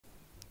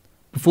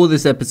Before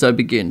this episode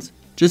begins,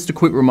 just a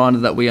quick reminder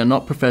that we are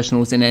not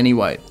professionals in any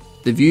way.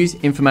 The views,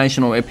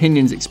 information or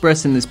opinions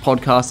expressed in this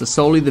podcast are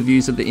solely the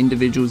views of the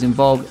individuals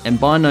involved and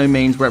by no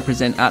means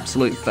represent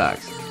absolute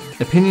facts.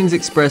 Opinions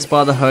expressed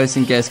by the host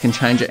and guests can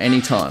change at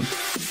any time.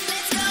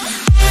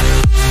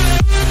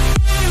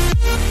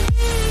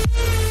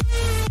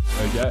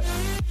 Okay.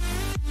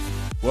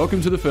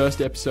 Welcome to the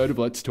first episode of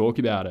Let's Talk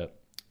About It.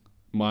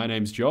 My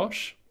name's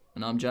Josh.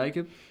 And I'm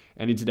Jacob.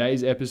 And in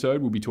today's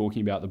episode, we'll be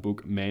talking about the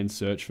book Man's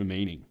Search for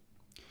Meaning.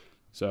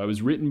 So it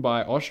was written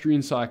by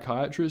Austrian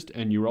psychiatrist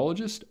and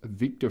neurologist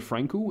Viktor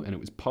Frankl, and it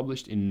was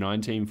published in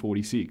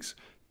 1946.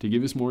 To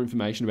give us more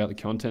information about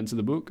the contents of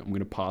the book, I'm going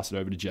to pass it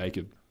over to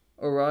Jacob.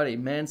 Alrighty,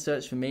 Man's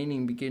Search for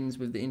Meaning begins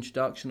with the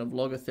introduction of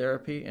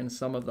logotherapy and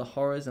some of the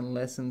horrors and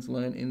lessons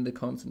learned in the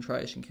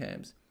concentration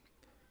camps.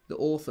 The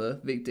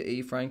author, Viktor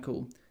E.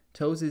 Frankl,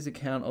 tells his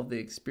account of the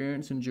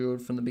experience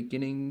endured from the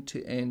beginning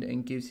to end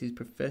and gives his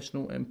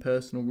professional and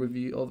personal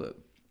review of it.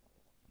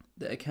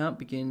 The account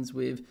begins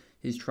with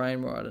his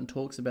train ride and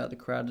talks about the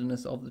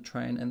crowdedness of the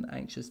train and the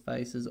anxious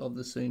faces of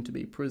the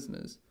soon-to-be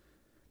prisoners.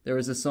 There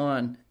is a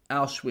sign,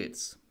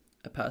 Auschwitz,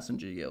 a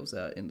passenger yells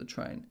out in the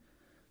train.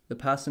 The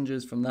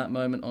passengers from that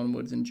moment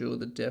onwards endure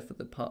the death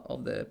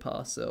of their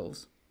past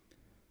selves.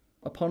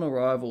 Upon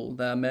arrival,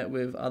 they are met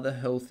with other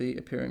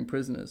healthy-appearing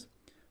prisoners,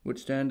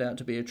 which turned out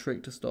to be a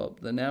trick to stop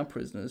the now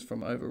prisoners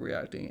from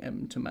overreacting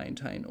and to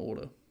maintain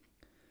order.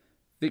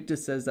 Victor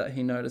says that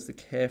he noticed a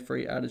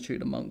carefree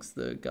attitude amongst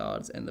the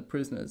guards and the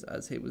prisoners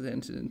as he was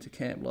entered into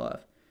camp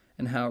life,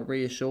 and how it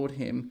reassured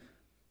him,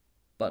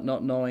 but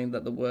not knowing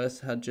that the worst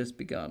had just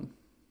begun.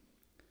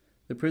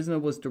 The prisoner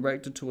was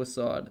directed to a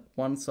side,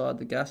 one side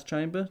the gas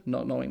chamber,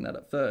 not knowing that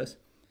at first,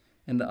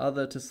 and the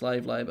other to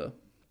slave labour.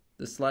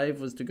 The slave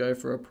was to go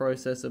through a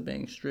process of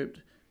being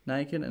stripped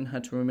naked and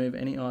had to remove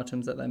any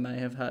items that they may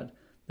have had.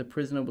 The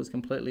prisoner was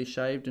completely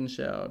shaved and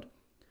showered.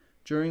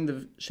 During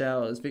the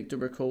showers, Victor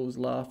recalls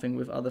laughing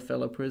with other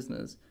fellow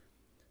prisoners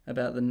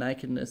about the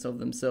nakedness of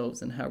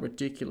themselves and how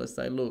ridiculous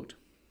they looked.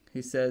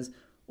 He says,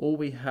 "All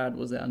we had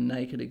was our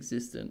naked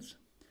existence."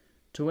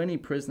 To any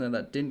prisoner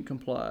that didn't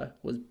comply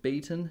was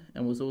beaten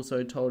and was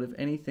also told if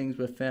any things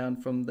were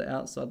found from the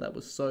outside that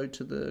was sewed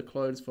to the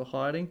clothes for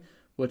hiding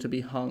were to be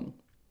hung.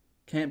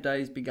 Camp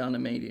days began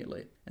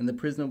immediately, and the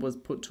prisoner was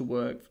put to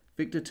work.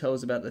 Victor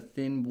tells about the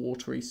thin,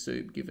 watery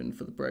soup given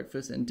for the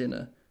breakfast and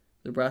dinner,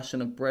 the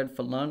ration of bread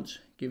for lunch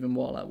given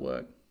while at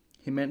work.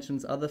 He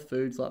mentions other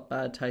foods like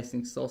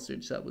bad-tasting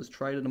sausage that was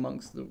traded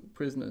amongst the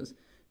prisoners,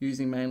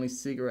 using mainly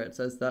cigarettes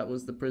as that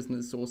was the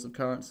prisoner's source of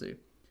currency.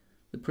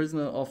 The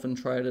prisoner often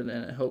traded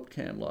and it helped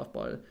camp life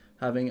by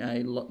having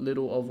a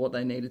little of what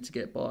they needed to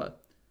get by.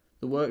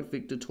 The work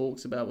Victor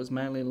talks about was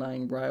mainly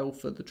laying rail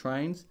for the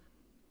trains,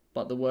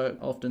 but the work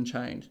often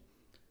changed.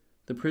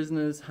 The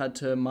prisoners had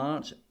to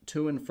march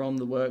to and from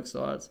the work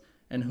sites,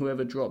 and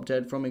whoever dropped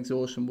dead from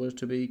exhaustion was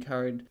to be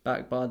carried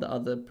back by the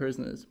other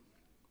prisoners.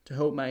 To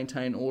help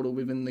maintain order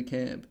within the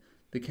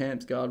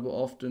camp's guard were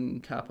often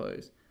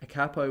capos. A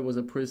capo was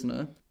a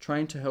prisoner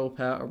trained to help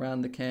out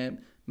around the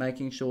camp,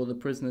 making sure the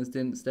prisoners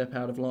didn't step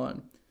out of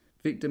line.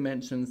 Victor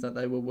mentions that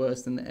they were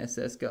worse than the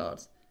SS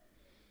guards.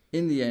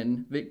 In the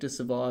end, Victor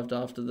survived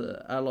after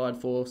the Allied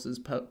forces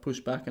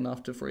pushed back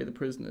enough to free the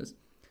prisoners.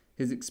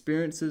 His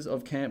experiences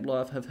of camp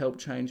life have helped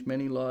change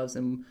many lives,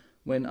 and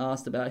when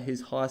asked about his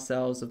high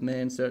sales of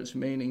Man's Search for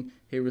Meaning,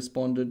 he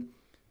responded,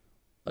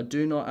 "I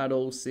do not at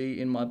all see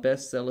in my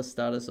bestseller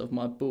status of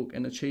my book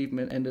an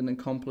achievement and an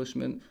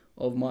accomplishment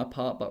of my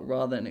part, but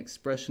rather an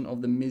expression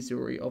of the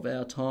misery of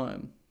our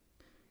time.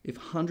 If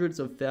hundreds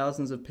of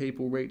thousands of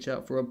people reach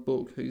out for a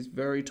book whose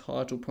very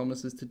title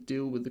promises to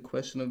deal with the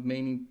question of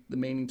meaning, the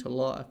meaning to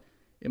life,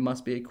 it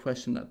must be a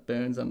question that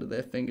burns under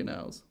their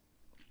fingernails."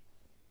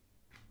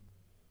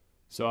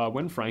 So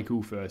when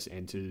Frankl first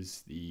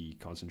enters the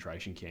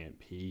concentration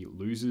camp, he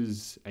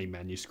loses a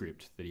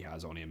manuscript that he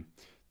has on him.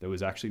 That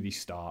was actually the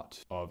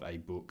start of a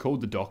book called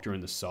The Doctor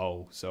and the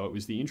Soul. So it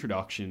was the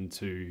introduction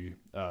to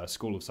a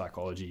school of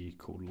psychology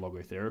called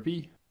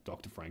Logotherapy,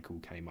 Dr. Frankl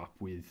came up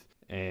with.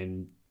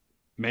 And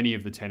many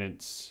of the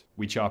tenets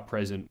which are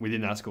present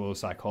within that school of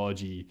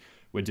psychology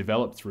were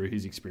developed through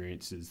his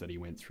experiences that he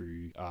went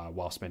through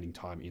while spending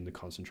time in the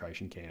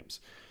concentration camps.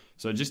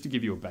 So just to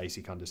give you a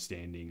basic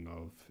understanding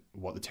of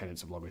what the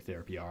tenets of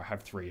logotherapy are, I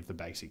have three of the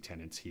basic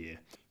tenets here.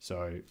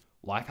 So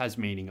life has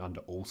meaning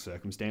under all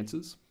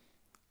circumstances.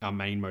 Our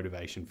main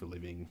motivation for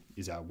living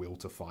is our will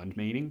to find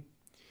meaning.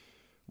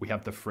 We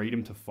have the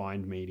freedom to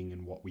find meaning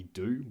in what we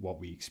do, what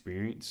we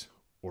experience,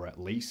 or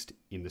at least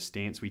in the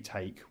stance we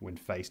take when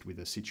faced with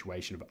a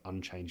situation of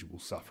unchangeable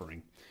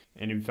suffering.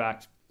 And in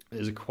fact,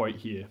 there's a quote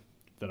here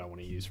that I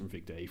want to use from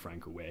Viktor E.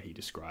 Frankl where he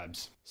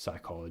describes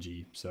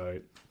psychology. So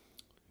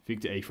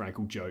Viktor E.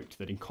 Frankl joked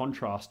that in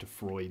contrast to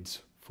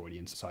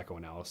Freudian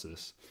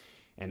psychoanalysis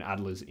and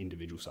Adler's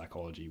individual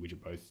psychology, which are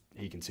both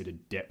he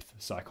considered depth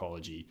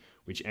psychology,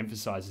 which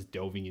emphasizes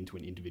delving into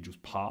an individual's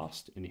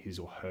past and his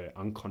or her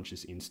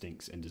unconscious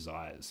instincts and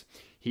desires.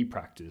 He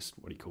practiced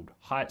what he called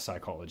height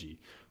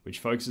psychology, which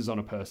focuses on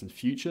a person's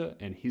future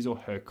and his or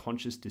her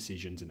conscious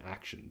decisions and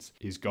actions.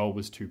 His goal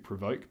was to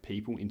provoke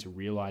people into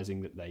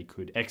realizing that they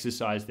could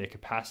exercise their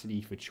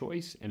capacity for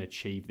choice and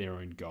achieve their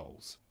own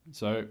goals.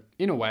 So,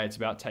 in a way, it's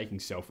about taking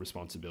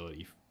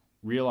self-responsibility,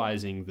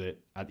 realizing that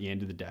at the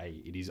end of the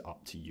day, it is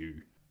up to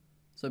you.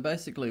 So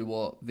basically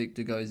what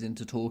Viktor goes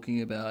into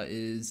talking about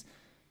is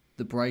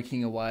the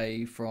breaking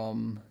away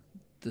from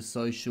the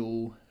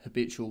social,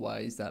 habitual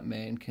ways that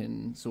man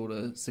can sort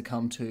of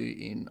succumb to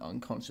in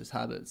unconscious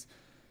habits.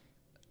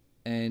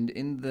 And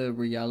in the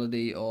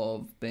reality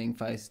of being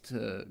faced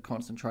to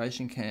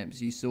concentration camps,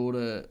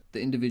 the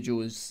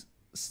individual is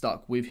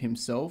stuck with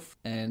himself,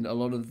 and a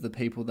lot of the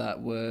people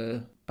that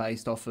were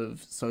based off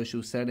of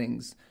social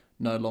settings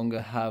no longer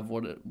have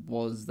what it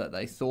was that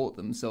they thought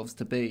themselves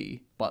to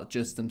be, but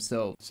just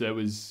themselves. So there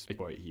was a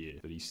quote here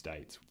that he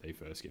states they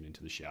first get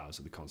into the showers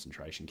of the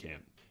concentration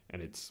camp.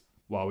 And it's,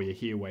 "While we are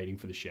here waiting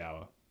for the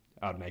shower,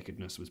 our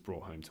nakedness was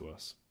brought home to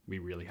us. We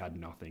really had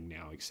nothing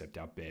now except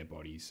our bare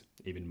bodies,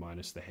 even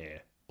minus the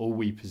hair. All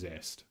we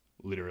possessed,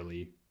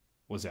 literally,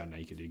 was our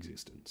naked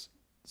existence."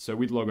 So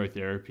with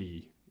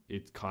logotherapy,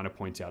 it kind of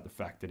points out the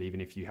fact that even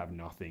if you have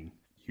nothing,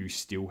 you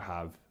still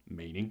have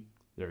meaning.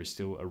 There is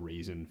still a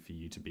reason for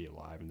you to be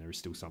alive, and there is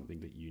still something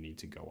that you need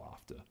to go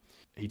after.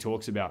 He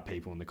talks about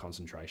people in the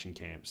concentration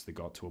camps that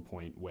got to a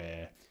point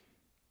where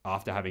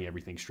after having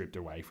everything stripped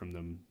away from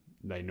them,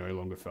 they no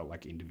longer felt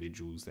like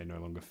individuals. They no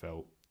longer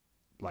felt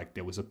like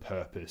there was a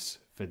purpose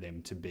for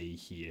them to be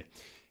here.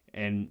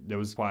 And there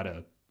was quite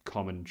a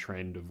common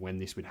trend of when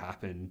this would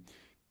happen,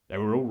 they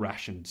were all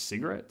rationed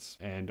cigarettes,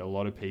 and a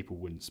lot of people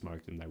wouldn't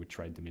smoke them. They would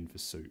trade them in for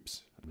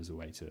soups as a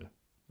way to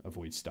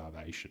avoid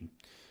starvation.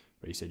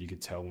 But he said you could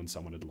tell when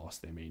someone had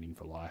lost their meaning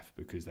for life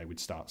because they would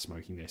start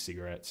smoking their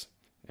cigarettes.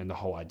 And the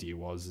whole idea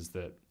is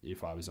that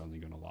if I was only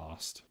going to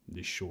last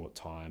this short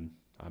time,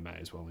 I may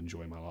as well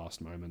enjoy my last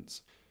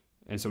moments.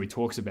 And so he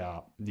talks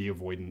about the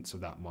avoidance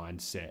of that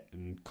mindset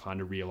and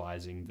kind of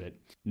realizing that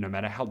no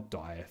matter how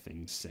dire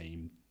things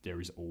seem, there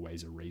is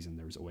always a reason,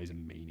 there is always a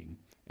meaning.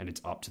 And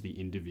it's up to the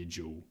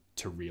individual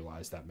to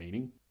realize that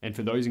meaning. And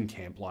for those in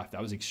camp life,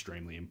 that was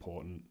extremely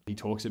important. He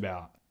talks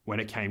about when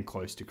it came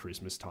close to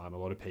Christmas time, a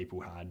lot of people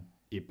had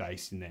it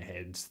based in their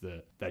heads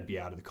that they'd be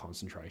out of the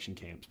concentration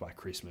camps by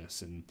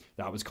Christmas. And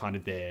that was kind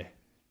of their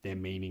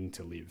meaning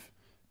to live.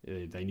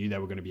 They knew they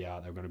were going to be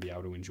out, they were going to be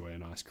able to enjoy a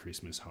nice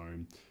Christmas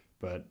home.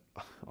 But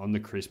on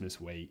the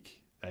Christmas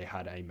week, they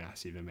had a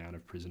massive amount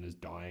of prisoners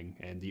dying.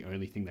 And the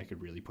only thing they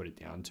could really put it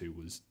down to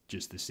was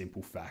just the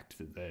simple fact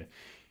that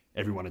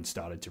everyone had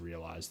started to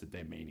realize that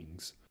their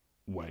meanings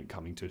weren't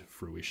coming to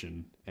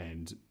fruition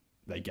and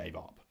they gave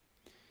up.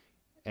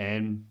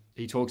 And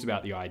he talks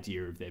about the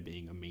idea of there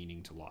being a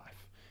meaning to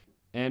life.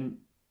 And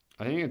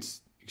I think it's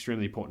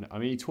extremely important. I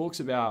mean, he talks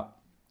about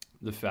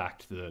the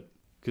fact that,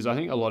 because I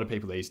think a lot of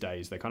people these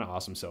days, they kind of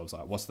ask themselves,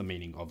 like, what's the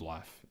meaning of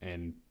life?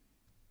 And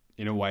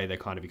in a way, they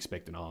kind of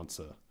expect an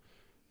answer.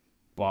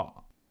 But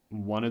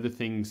one of the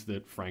things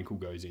that Frankl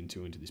goes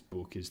into this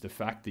book is the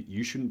fact that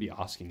you shouldn't be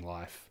asking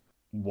life,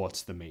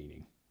 what's the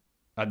meaning?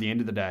 At the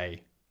end of the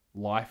day,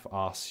 life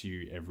asks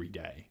you every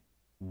day,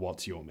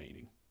 what's your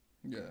meaning?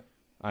 Yeah.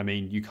 I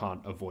mean, you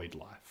can't avoid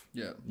life.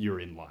 Yeah.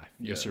 You're in life.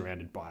 You're Yeah.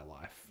 surrounded by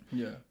life.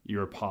 Yeah.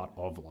 You're a part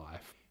of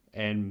life.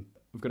 And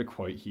I've got a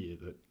quote here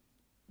that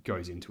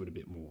goes into it a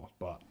bit more.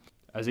 But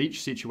as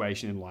each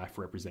situation in life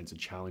represents a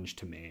challenge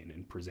to man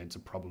and presents a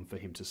problem for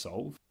him to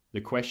solve, the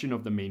question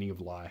of the meaning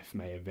of life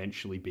may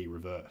eventually be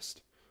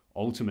reversed.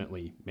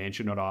 Ultimately, man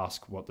should not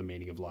ask what the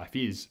meaning of life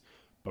is,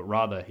 but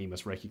rather he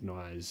must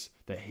recognize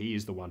that he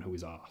is the one who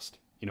is asked.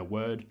 In a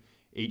word,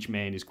 each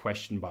man is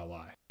questioned by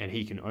life, and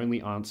he can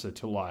only answer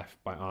to life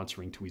by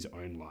answering to his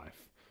own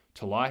life.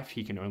 To life,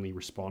 he can only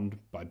respond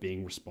by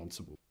being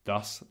responsible.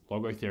 Thus,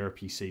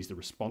 logotherapy sees the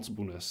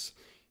responsibleness,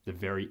 the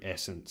very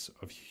essence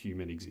of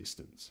human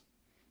existence.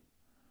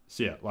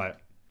 So yeah, like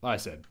I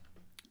said,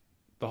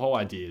 the whole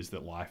idea is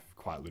that life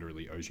quite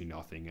literally owes you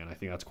nothing, and I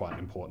think that's quite an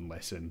important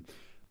lesson.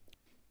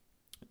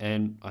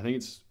 And I think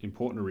it's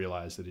important to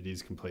realize that it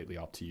is completely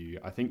up to you.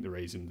 I think the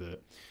reason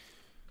that,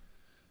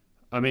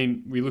 I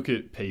mean, we look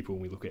at people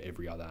and we look at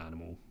every other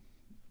animal,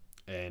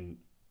 and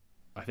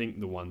I think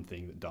the one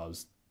thing that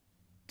does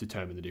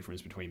determine the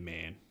difference between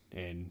man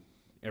and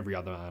every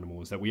other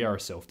animal is that we are a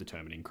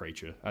self-determining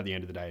creature. At the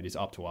end of the day, it is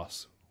up to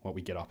us what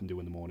we get up and do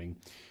in the morning.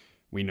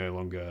 We no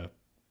longer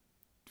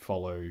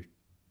follow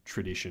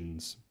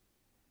traditions.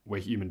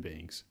 We're human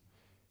beings,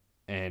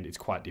 and it's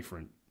quite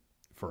different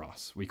for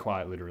us. We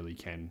quite literally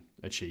can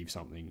achieve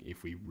something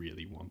if we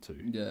really want to.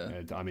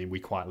 Yeah. I mean, we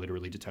quite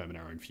literally determine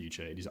our own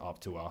future. It is up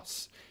to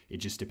us. It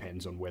just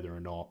depends on whether or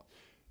not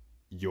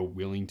you're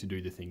willing to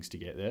do the things to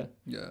get there.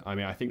 Yeah. I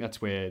mean, I think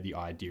that's where the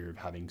idea of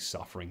having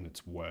suffering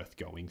that's worth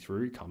going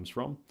through comes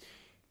from.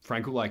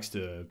 Frankl likes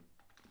to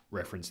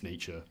reference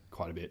Nietzsche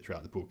quite a bit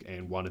throughout the book,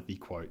 and one of the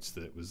quotes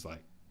that was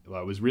like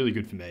well, it was really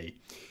good for me,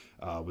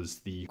 was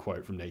the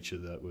quote from Nietzsche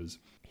that was,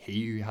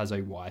 "He who has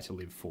a why to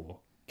live for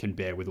can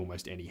bear with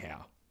almost any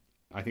how."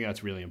 I think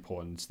that's really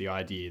important. It's the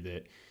idea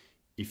that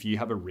if you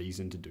have a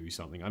reason to do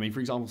something, I mean, for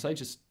example, say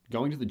just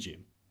going to the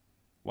gym.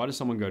 Why does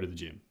someone go to the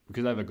gym?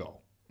 Because they have a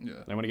goal.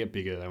 Yeah. They want to get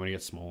bigger, they want to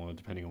get smaller,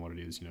 depending on what it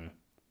is,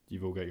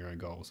 you've all got your own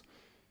goals.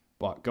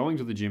 But going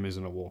to the gym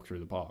isn't a walk through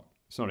the park.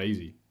 It's not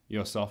easy.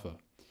 You'll suffer.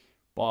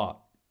 But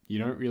you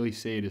don't really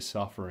see it as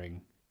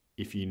suffering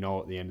if you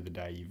know at the end of the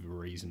day you've a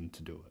reason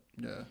to do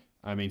it. Yeah.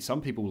 I mean,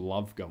 some people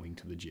love going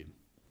to the gym.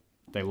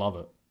 They love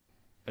it.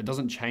 It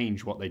doesn't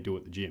change what they do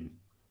at the gym.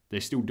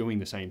 They're still doing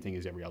the same thing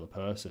as every other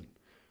person,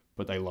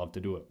 but they love to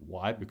do it.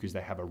 Why? Because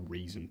they have a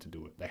reason to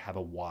do it. They have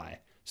a why.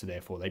 So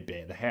therefore they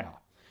bear the how.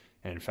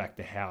 And in fact,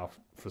 the how,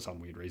 for some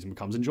weird reason,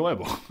 becomes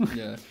enjoyable.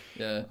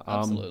 Yeah,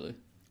 absolutely.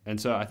 And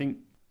so I think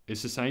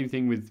it's the same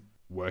thing with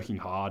working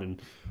hard.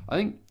 And I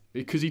think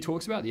because he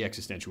talks about the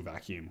existential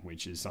vacuum,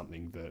 which is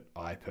something that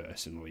I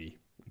personally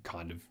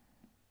kind of,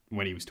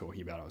 when he was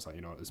talking about it, I was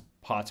like, there's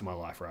parts of my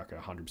life where I can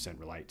 100%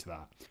 relate to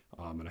that.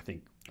 And I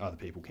think other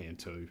people can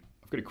too.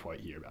 I've got a quote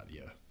here about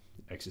the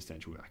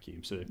existential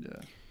vacuum. So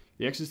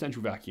the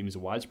existential vacuum is a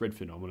widespread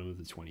phenomenon of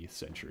the 20th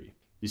century.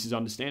 This is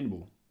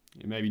understandable.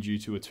 It may be due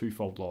to a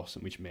twofold loss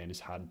in which man has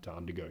had to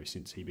undergo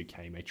since he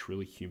became a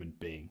truly human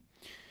being.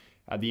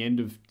 At the end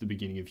of the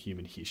beginning of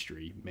human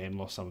history, man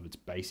lost some of its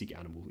basic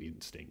animal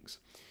instincts,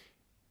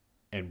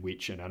 and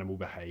which an animal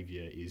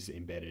behaviour is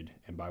embedded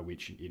and by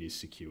which it is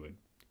secured.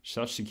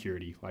 Such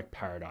security, like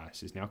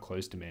paradise, is now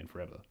closed to man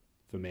forever,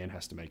 for man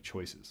has to make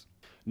choices.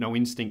 No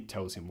instinct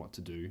tells him what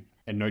to do,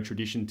 and no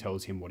tradition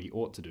tells him what he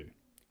ought to do.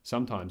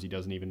 Sometimes he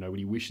doesn't even know what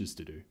he wishes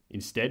to do.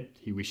 Instead,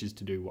 he wishes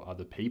to do what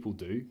other people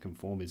do,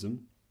 conformism,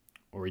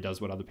 or he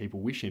does what other people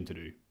wish him to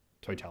do,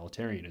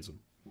 totalitarianism.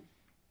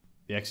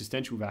 The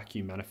existential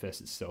vacuum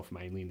manifests itself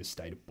mainly in the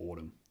state of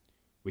boredom.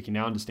 We can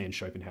now understand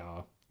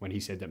Schopenhauer when he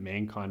said that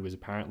mankind was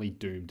apparently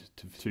doomed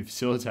to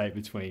facilitate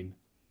between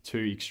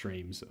two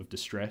extremes of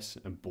distress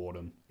and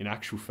boredom. In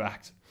actual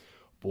fact,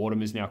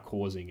 boredom is now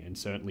causing and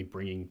certainly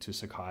bringing to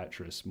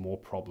psychiatrists more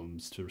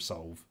problems to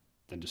solve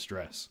than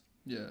distress.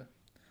 Yeah.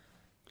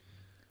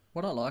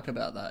 What I like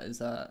about that is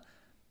that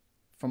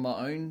from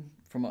my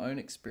own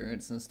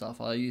experience and stuff,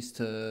 I used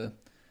to,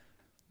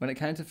 when it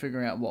came to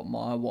figuring out what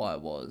my why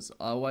was,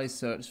 I always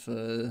searched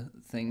for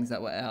things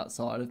that were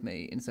outside of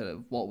me instead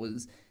of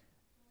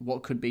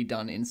what could be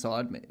done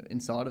inside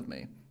of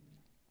me.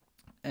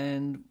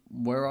 And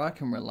where I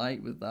can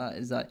relate with that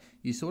is that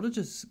you sort of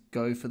just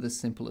go for the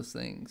simplest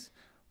things.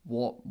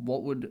 What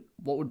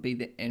would be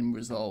the end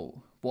result?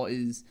 What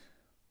is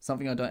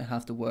something I don't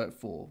have to work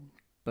for,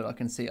 but I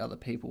can see other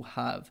people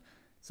have?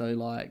 So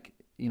like,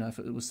 if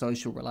it was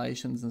social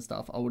relations and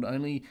stuff, I would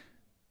only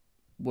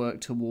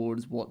work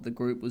towards what the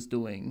group was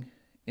doing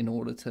in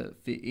order to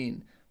fit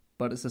in.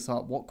 But it's just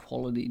like, what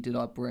quality did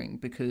I bring?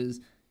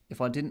 Because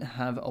if I didn't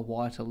have a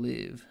why to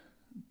live,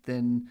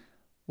 then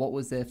what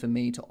was there for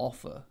me to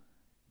offer?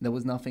 There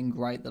was nothing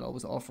great that I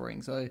was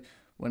offering. So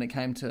when it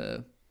came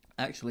to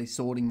actually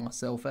sorting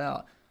myself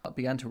out, I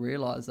began to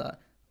realize that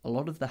a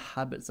lot of the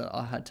habits that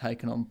I had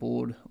taken on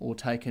board or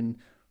taken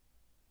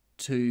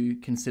to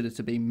consider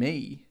to be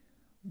me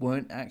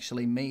weren't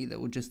actually me. They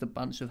were just a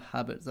bunch of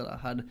habits that I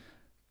had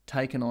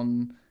taken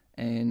on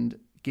and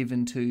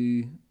given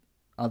to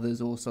others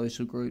or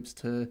social groups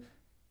to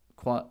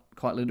quite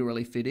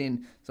literally fit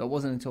in. So it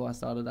wasn't until I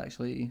started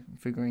actually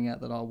figuring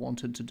out that I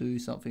wanted to do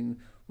something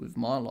with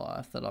my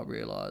life that I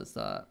realized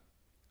that,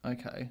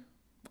 okay,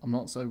 I'm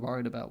not so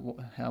worried about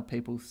how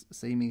people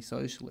see me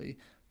socially,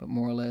 but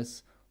more or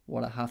less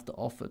what I have to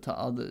offer to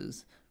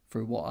others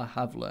through what I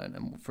have learned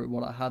and through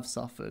what I have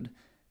suffered.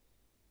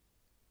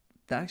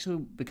 That actually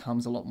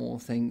becomes a lot more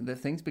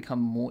things become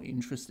more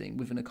interesting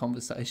within a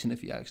conversation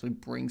if you actually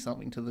bring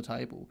something to the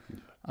table.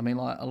 I mean,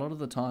 like, a lot of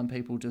the time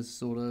people just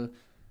sort of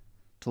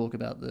talk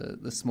about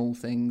the small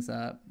things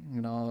that,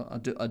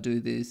 I do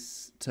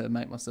this to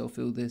make myself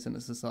feel this, and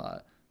it's just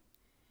like,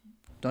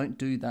 don't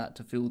do that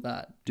to feel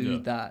that. Do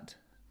that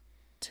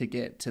to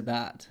get to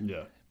that.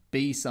 Yeah.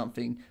 Be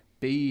something.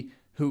 Be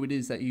who it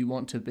is that you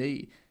want to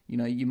be.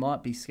 You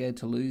might be scared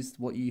to lose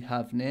what you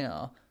have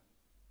now,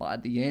 but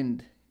at the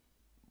end,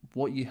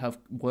 what you have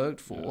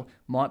worked for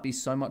might be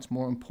so much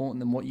more important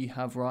than what you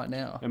have right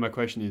now. And my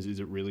question is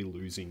it really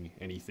losing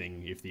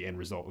anything if the end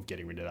result of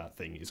getting rid of that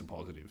thing is a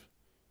positive?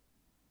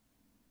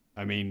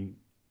 I mean,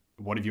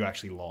 what have you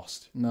actually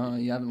lost? No,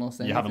 you haven't lost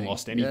anything. You haven't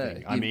lost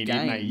anything. Yeah, I mean,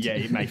 gained.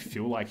 it may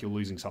feel like you're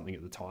losing something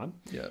at the time.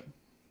 Yeah.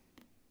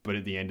 But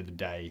at the end of the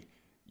day,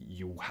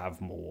 you'll have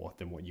more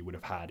than what you would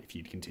have had if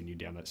you'd continued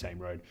down that same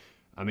road.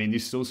 I mean,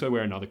 this is also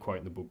where another quote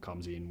in the book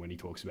comes in when he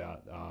talks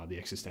about the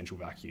existential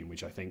vacuum,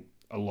 which I think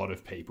a lot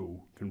of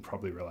people can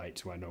probably relate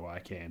to. I know I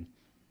can.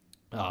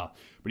 But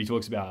he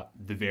talks about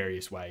the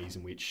various ways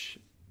in which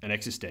an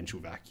existential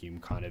vacuum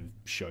kind of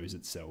shows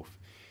itself.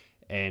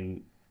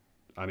 And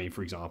I mean,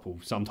 for example,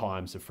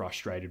 sometimes the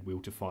frustrated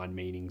will to find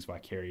meanings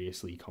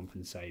vicariously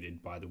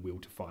compensated by the will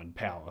to find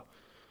power.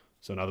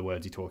 So in other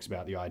words, he talks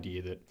about the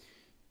idea that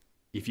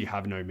if you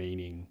have no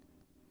meaning,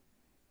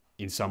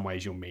 in some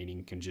ways your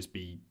meaning can just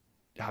be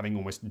having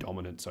almost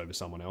dominance over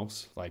someone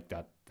else. Like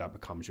that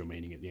becomes your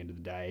meaning at the end of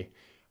the day.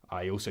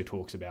 He also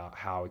talks about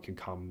how it can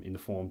come in the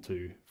form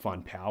to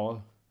find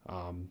power.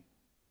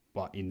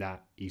 But in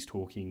that, he's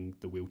talking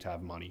the will to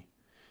have money.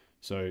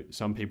 So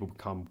some people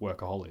become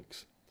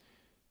workaholics.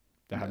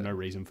 They have no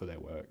reason for their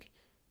work.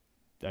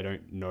 They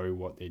don't know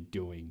what they're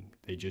doing.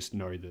 They just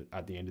know that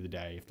at the end of the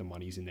day, if the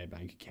money's in their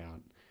bank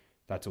account,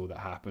 that's all that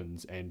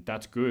happens. And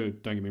that's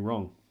good. Don't get me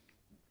wrong.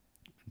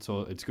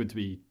 So it's good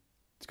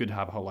to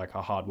have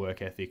a hard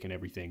work ethic and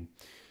everything.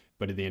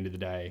 But at the end of the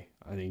day,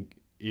 I think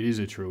it is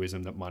a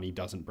truism that money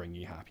doesn't bring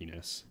you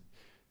happiness.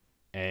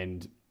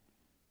 And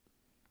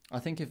I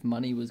think if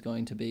money was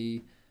going to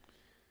be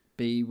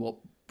what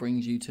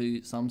brings you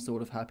to some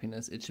sort of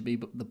happiness, it should be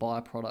the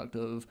byproduct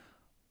of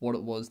what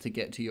it was to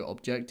get to your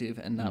objective,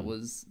 and that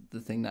was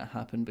the thing that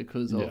happened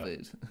because of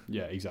it.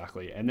 Yeah,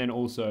 exactly. And then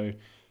also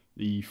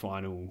the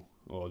final,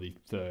 or the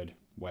third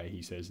way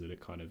he says that it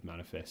kind of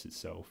manifests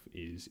itself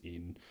is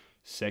in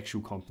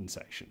sexual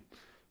compensation.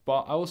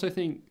 But I also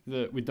think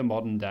that with the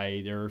modern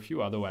day, there are a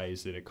few other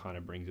ways that it kind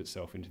of brings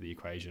itself into the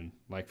equation.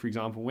 Like, for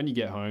example, when you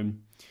get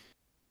home,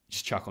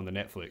 just chuck on the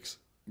Netflix.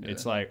 Yeah.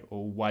 It's like,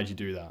 well, why'd you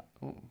do that?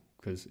 Oh,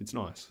 because it's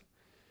nice.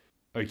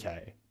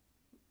 Okay.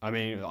 I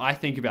mean, I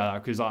think about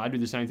that because I do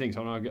the same thing.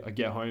 So I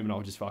get home and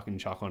I'll just fucking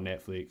chuck on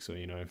Netflix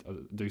or,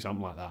 do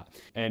something like that.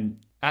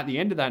 And at the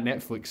end of that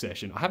Netflix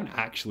session, I haven't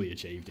actually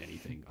achieved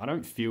anything. I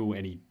don't feel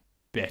any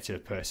better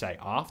per se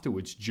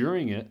afterwards.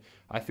 During it,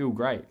 I feel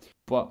great.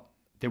 But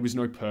there was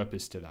no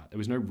purpose to that. There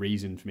was no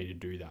reason for me to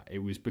do that.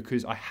 It was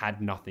because I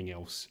had nothing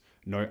else,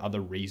 no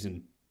other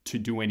reason to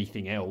do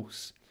anything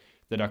else,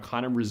 that I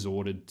kind of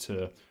resorted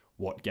to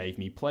what gave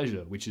me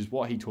pleasure, which is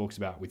what he talks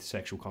about with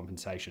sexual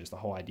compensation. It's the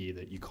whole idea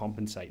that you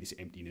compensate this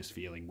emptiness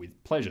feeling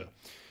with pleasure.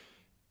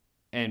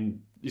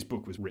 And this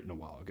book was written a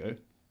while ago,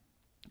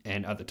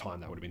 and at the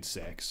time that would have been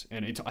sex.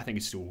 And I think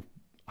it still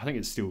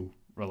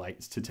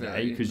relates to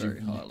today, because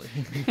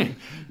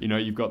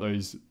you've got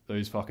those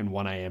fucking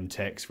 1 a.m.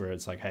 texts where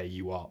it's like, hey,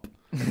 you up?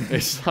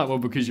 It's like, well,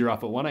 because you're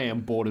up at 1 a.m.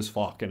 bored as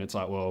fuck, and it's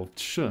like, well,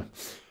 sure.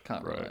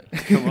 Can't relate.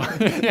 Come on.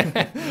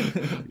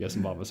 I guess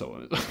I'm by myself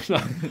on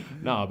it.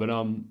 No, but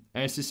and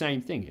it's the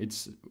same thing.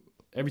 It's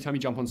every time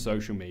you jump on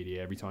social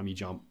media, every time you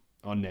jump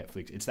on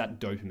Netflix, it's that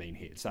dopamine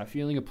hit. It's that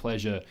feeling of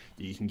pleasure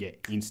that you can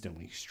get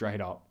instantly, straight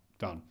up,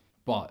 done.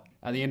 But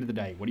at the end of the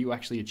day, what are you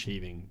actually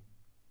achieving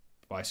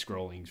by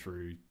scrolling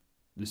through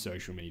the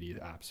social media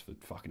apps for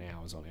fucking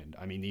hours on end?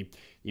 I mean,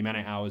 the amount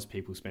of hours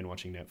people spend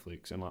watching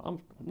Netflix, and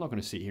I'm not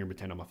going to sit here and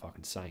pretend I'm a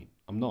fucking saint.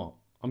 I'm not.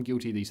 I'm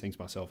guilty of these things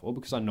myself. All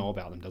because I know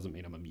about them doesn't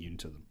mean I'm immune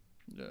to them.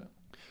 Yeah.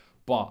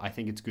 But I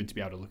think it's good to be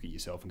able to look at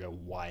yourself and go,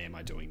 why am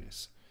I doing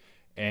this?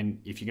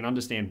 And if you can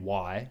understand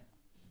why,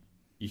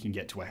 you can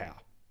get to a how.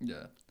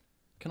 Yeah.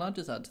 Can I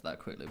just add to that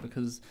quickly?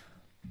 Because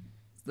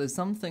there's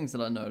some things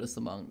that I notice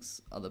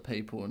amongst other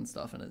people and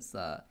stuff, and it's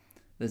that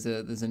there's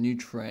a new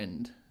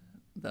trend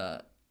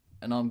that,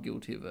 and I'm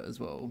guilty of it as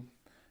well,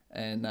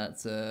 and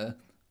that's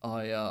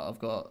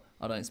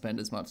I don't spend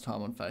as much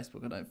time on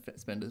Facebook. I don't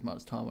spend as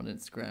much time on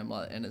Instagram.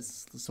 And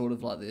it's sort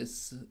of like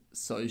this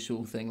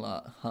social thing.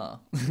 Like, I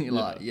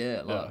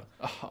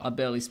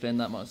barely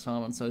spend that much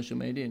time on social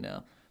media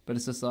now. But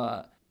it's just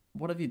like,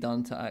 what have you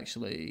done to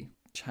actually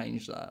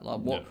change that?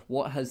 Like,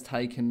 what has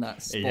taken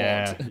that spot?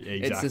 Yeah,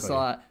 exactly. It's just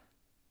like,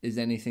 is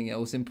anything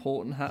else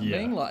important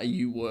happening? Yeah. Like, are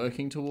you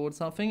working towards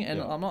something? And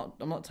I'm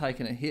not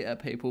taking a hit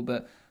at people,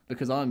 but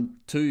because I'm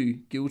too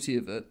guilty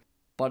of it.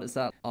 But it's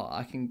that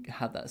I can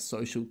have that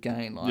social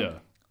gain. Like,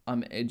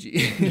 I'm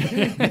edgy.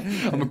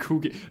 I'm a cool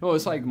kid. Well,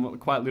 it's like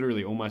quite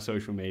literally all my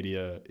social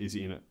media is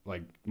in it.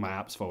 Like my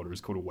apps folder is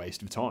called a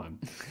waste of time.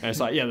 And it's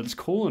like, yeah, that's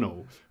cool and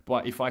all.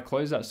 But if I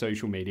close that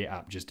social media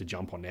app just to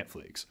jump on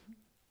Netflix,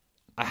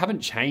 I haven't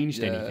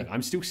changed anything.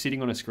 I'm still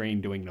sitting on a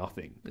screen doing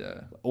nothing.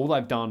 Yeah. All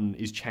I've done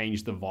is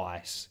change the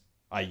vice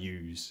I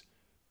use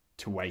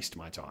to waste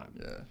my time.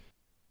 Yeah.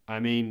 I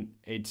mean,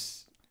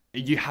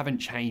 you haven't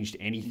changed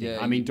anything. Yeah,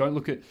 I mean, don't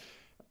look at...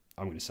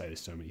 I'm going to say this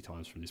so many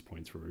times from this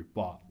point through,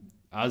 but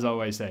as I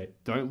always say,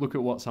 don't look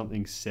at what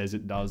something says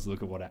it does,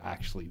 look at what it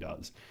actually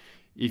does.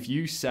 If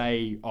you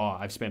say, oh,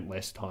 I've spent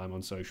less time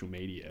on social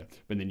media,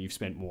 but then you've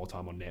spent more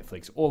time on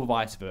Netflix, or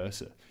vice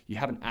versa, you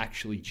haven't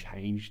actually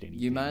changed anything.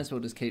 You may as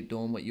well just keep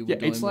doing what you were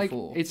doing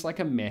before. It's like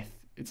a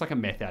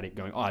meth addict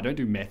going, oh, I don't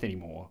do meth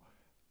anymore.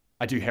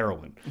 I do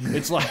heroin.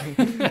 It's like,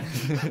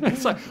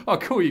 oh,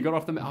 cool, you got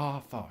off the...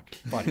 Oh, fuck,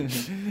 buddy.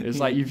 It's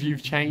like,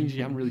 you've changed,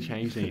 you haven't really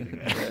changed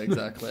anything there. Yeah,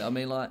 exactly. I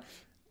mean, like,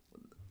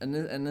 and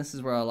this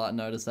is where I like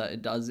notice that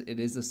it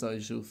is a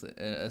social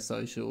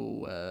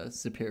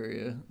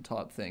superior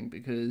type thing,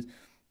 because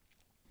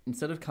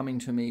instead of coming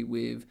to me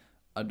with,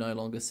 I no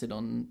longer sit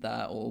on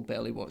that or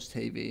barely watch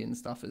TV and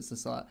stuff, it's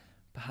just like,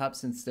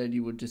 perhaps instead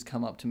you would just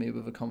come up to me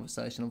with a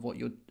conversation of what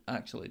you're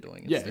actually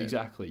doing instead. Yeah,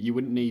 exactly. You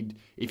wouldn't need...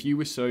 If you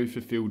were so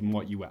fulfilled in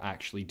what you were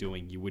actually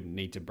doing, you wouldn't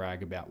need to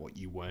brag about what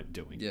you weren't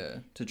doing. Yeah,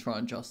 to try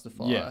and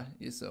justify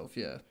yourself,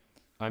 yeah.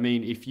 I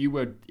mean,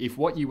 if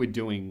what you were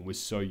doing was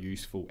so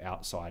useful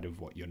outside of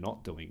what you're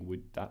not doing,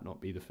 would that not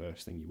be the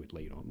first thing you would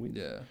lead on with?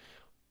 Yeah.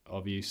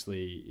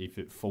 Obviously, if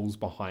it falls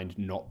behind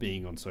not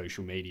being on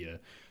social media,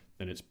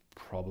 then it's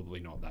probably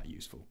not that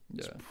useful.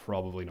 Yeah. It's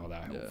probably not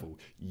that helpful.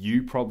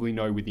 You probably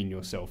know within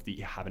yourself that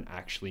you haven't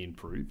actually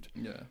improved.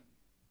 Yeah.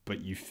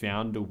 But you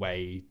found a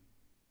way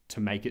to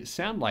make it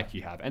sound like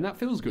you have. And that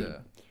feels good.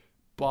 Yeah.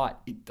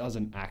 But it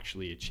doesn't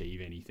actually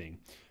achieve anything.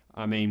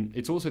 I mean,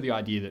 it's also the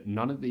idea that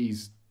none of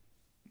these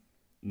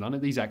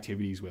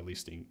activities we're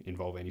listing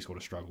involve any sort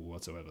of struggle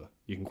whatsoever.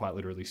 You can quite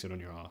literally sit on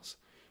your ass,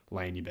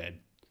 lay in your bed,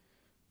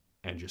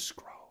 and just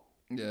scroll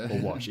or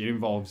watch. It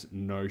involves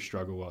no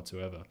struggle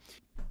whatsoever.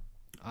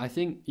 I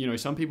think,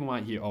 some people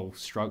might hear,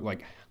 struggle,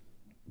 like,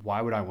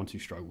 why would I want to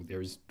struggle?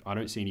 I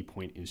don't see any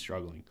point in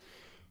struggling.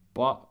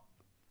 But,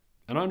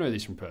 and I know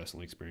this from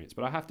personal experience,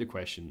 but I have to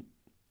question,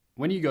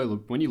 when you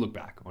look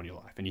back on your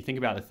life and you think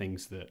about the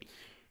things that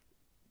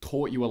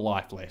taught you a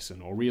life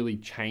lesson or really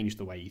changed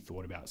the way you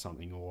thought about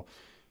something or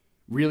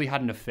really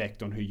had an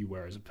effect on who you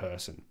were as a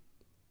person,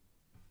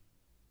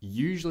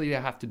 usually they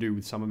have to do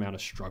with some amount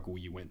of struggle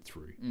you went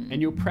through.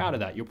 And you're proud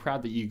of that. You're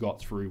proud that you got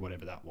through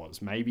whatever that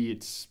was. Maybe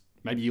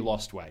you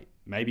lost weight.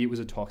 Maybe it was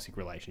a toxic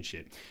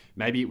relationship.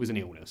 Maybe it was an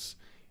illness.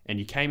 And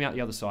you came out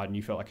the other side and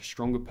you felt like a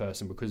stronger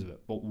person because of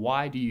it. But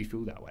why do you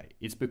feel that way?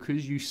 It's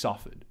because you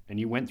suffered and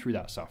you went through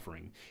that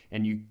suffering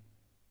and you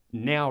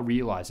now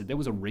realize that there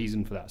was a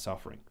reason for that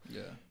suffering.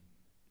 Yeah.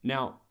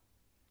 Now,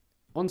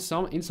 in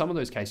some of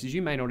those cases,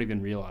 you may not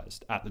even realize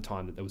at the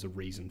time that there was a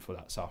reason for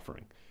that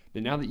suffering.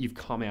 But now that you've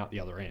come out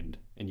the other end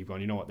and you've gone,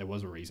 you know what, there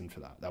was a reason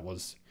for that. That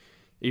was,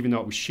 even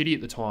though it was shitty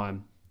at the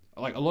time,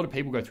 like a lot of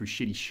people go through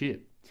shitty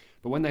shit.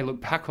 But when they look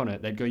back on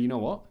it, they'd go, you know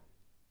what?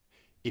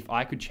 If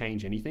I could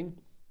change anything,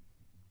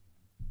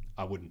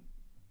 I wouldn't.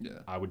 Yeah.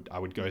 I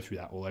would go through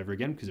that all over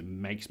again because it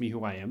makes me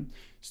who I am.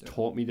 It's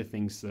taught me the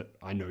things that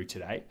I know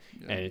today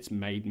and it's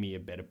made me a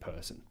better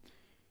person.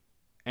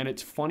 And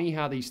it's funny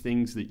how these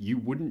things that you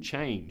wouldn't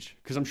change,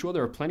 because I'm sure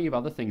there are plenty of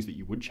other things that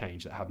you would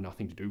change that have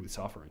nothing to do with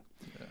suffering.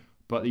 Yeah.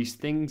 But these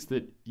things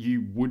that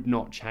you would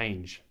not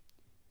change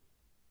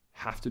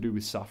have to do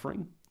with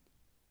suffering.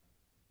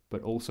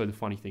 But also the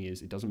funny thing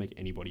is it doesn't make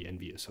anybody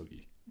envious of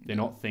you. They're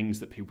not things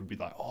that people would be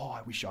like, oh,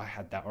 I wish I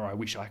had that, or I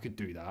wish I could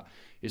do that.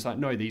 It's like,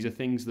 no, these are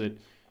things that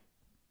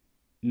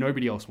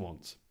nobody else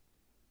wants.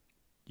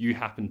 You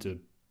happen to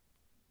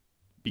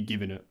be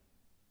given it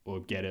or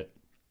get it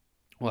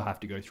or have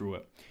to go through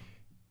it.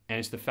 And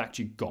it's the fact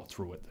you got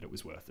through it that it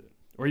was worth it.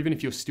 Or even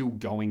if you're still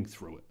going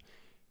through it,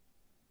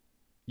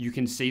 you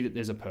can see that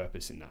there's a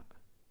purpose in that.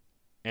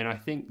 And I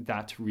think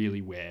that's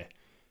really where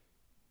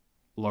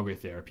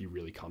logotherapy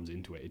really comes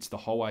into it. It's the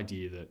whole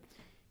idea that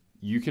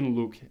you can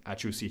look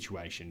at your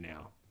situation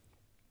now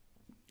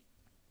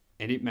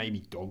and it may be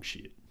dog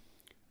shit.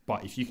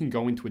 But if you can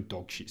go into a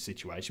dog shit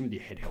situation with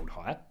your head held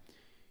high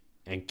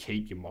and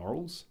keep your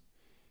morals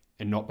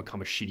and not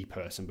become a shitty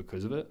person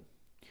because of it,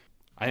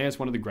 I think that's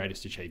one of the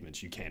greatest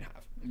achievements you can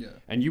have. Yeah.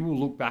 And you will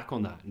look back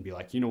on that and be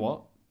like, you know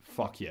what?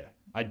 Fuck yeah,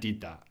 I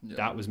did that. Yeah.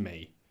 That was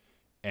me.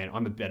 And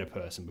I'm a better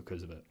person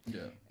because of it.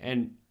 Yeah.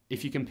 And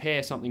if you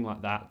compare something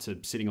like that to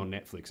sitting on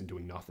Netflix and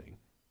doing nothing,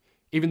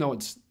 even though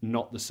it's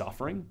not the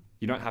suffering,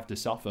 you don't have to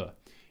suffer,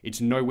 it's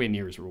nowhere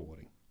near as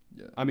rewarding.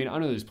 Yeah. I mean, I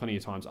know there's plenty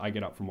of times I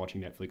get up from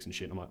watching Netflix and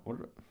shit and I'm like,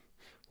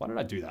 why did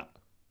I do that?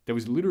 There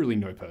was literally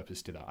no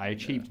purpose to that. I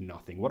achieved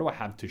nothing. What do I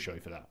have to show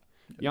for that?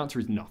 Yeah. The answer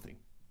is nothing.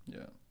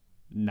 Yeah.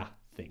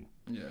 Nothing.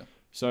 Yeah.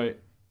 So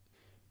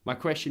my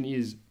question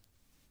is,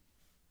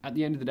 at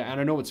the end of the day, and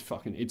I know it's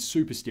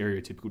super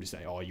stereotypical to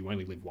say, oh, you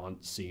only live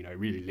once, so,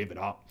 really live it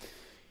up.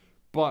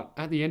 But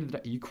at the end of the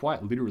day, you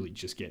quite literally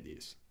just get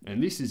this.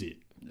 And this is it.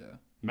 Yeah.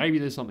 Maybe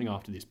there's something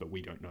after this, but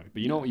we don't know.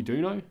 But you know what you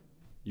do know?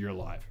 You're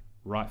alive.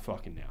 Right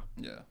fucking now.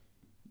 Yeah.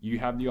 You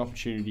have the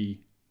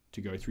opportunity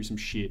to go through some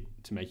shit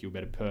to make you a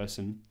better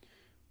person,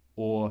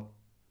 or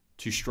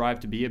to strive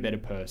to be a better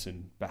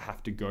person, but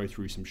have to go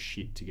through some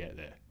shit to get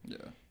there. Yeah.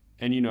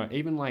 And,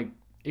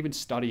 even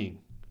studying,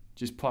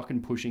 just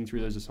fucking pushing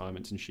through those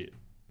assignments and shit,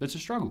 that's a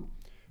struggle.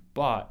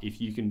 But if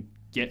you can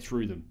get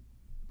through them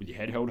with your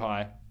head held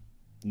high,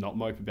 not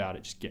mope about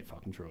it, just get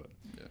fucking through it.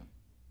 Yeah.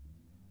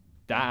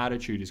 That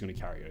attitude is going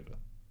to carry over.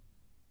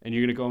 And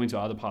you're going to go into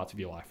other parts of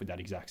your life with that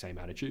exact same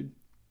attitude.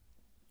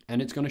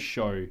 And it's going to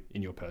show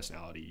in your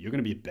personality. You're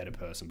going to be a better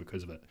person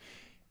because of it.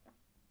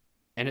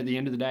 And at the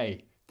end of the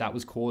day, that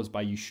was caused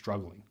by you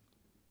struggling.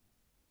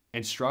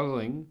 And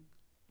struggling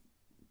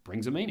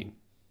brings a meaning.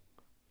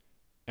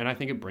 And I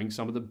think it brings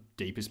some of the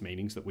deepest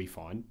meanings that we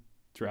find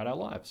throughout our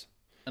lives.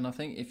 And I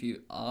think if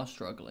you are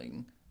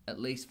struggling, at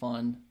least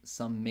find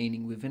some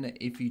meaning within it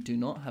if you do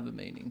not have a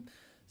meaning.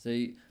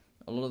 See,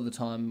 a lot of the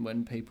time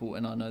when people,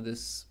 and I know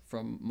this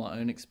from my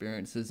own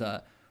experiences,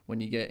 that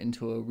when you get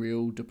into a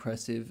real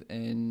depressive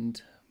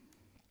and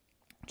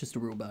just a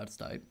real bad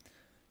state,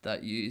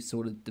 that you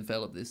sort of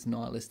develop this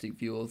nihilistic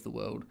view of the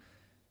world,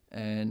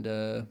 and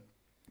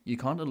you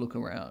kind of look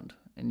around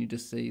and you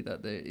just see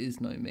that there is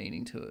no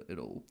meaning to it at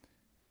all.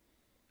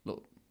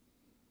 Look,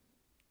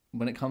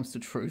 when it comes to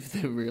truth,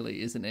 there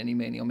really isn't any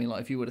meaning. I mean,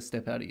 like, if you were to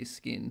step out of your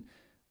skin,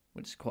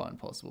 which is quite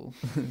impossible,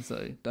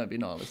 so don't be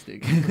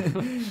nihilistic.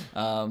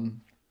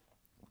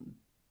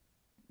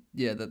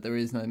 Yeah, that there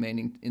is no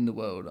meaning in the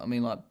world. I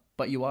mean, like,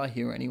 but you are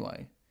here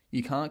anyway.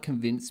 You can't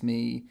convince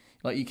me,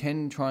 like, you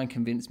can try and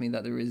convince me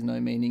that there is no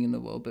meaning in the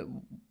world, but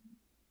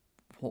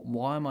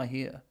why am I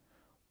here?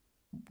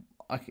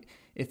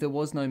 If there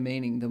was no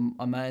meaning, then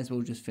I may as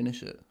well just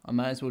finish it. I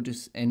may as well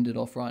just end it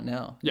off right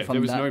now. Yeah, if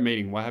there was no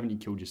meaning, why haven't you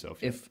killed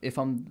yourself yet? If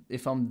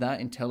I'm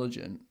that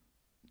intelligent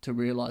to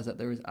realize that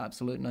there is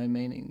absolute no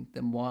meaning,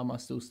 then why am I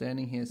still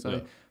standing here?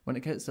 So when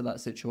it gets to that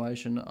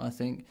situation, I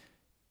think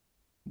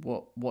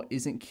what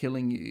isn't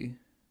killing you,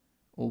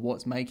 or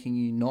what's making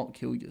you not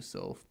kill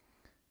yourself,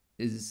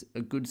 is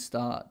a good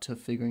start to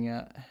figuring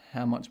out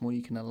how much more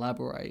you can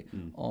elaborate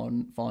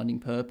on finding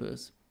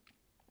purpose.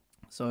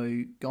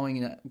 So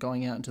going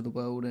out into the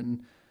world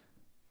and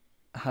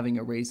having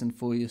a reason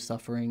for your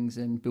sufferings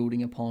and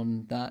building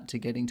upon that to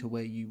getting to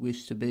where you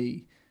wish to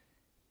be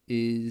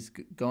is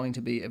going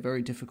to be a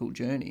very difficult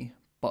journey,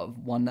 but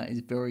one that is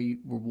very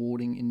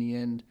rewarding in the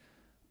end.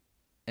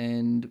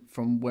 And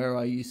from where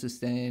I used to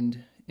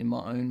stand in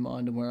my own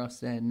mind and where I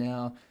stand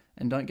now,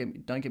 and don't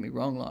get me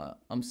wrong, like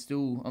I'm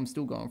still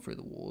going through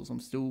the wars,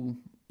 I'm still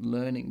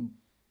learning,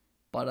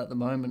 but at the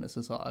moment it's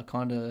just like I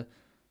kind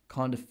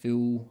of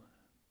feel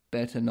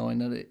better knowing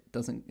that it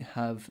doesn't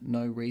have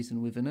no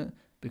reason within it,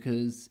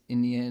 because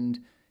in the end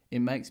it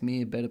makes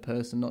me a better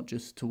person, not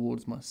just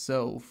towards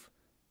myself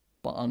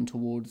but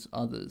towards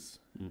others.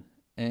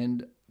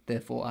 And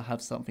therefore I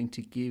have something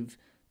to give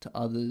to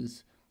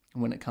others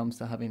when it comes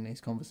to having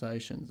these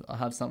conversations. I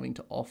have something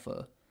to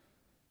offer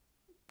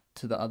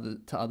to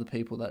other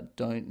people that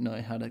don't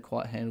know how to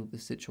quite handle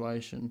this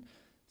situation.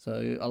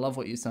 So I love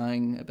what you're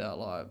saying about,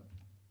 like,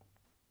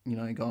 you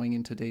know, going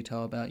into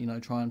detail about, you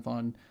know, try and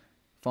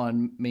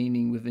find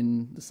meaning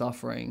within the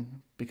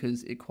suffering,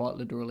 because it quite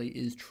literally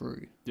is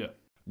true.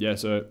 Yeah.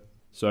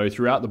 So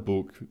throughout the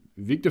book,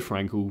 Viktor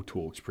Frankl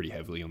talks pretty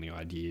heavily on the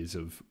ideas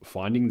of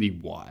finding the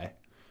why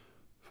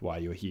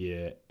you're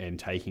here and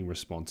taking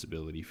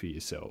responsibility for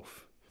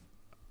yourself.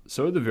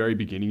 So at the very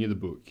beginning of the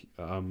book,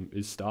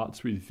 it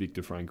starts with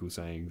Viktor Frankl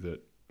saying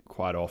that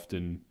quite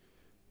often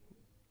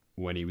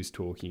when he was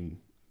talking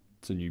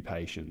to new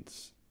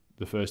patients,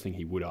 the first thing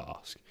he would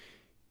ask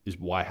is,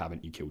 why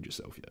haven't you killed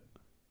yourself yet?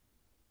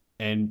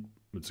 And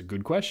it's a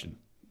good question.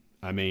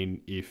 I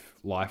mean, if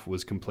life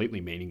was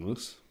completely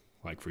meaningless,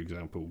 like, for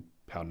example,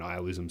 how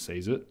nihilism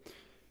sees it,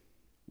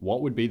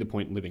 what would be the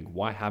point in living?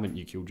 Why haven't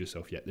you killed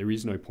yourself yet? There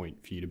is no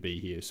point for you to be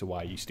here, so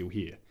why are you still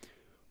here?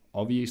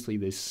 Obviously,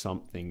 there's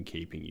something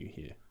keeping you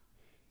here.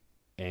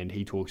 And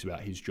he talks about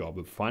his job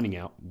of finding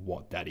out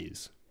what that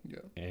is.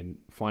 And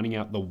finding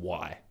out the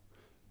why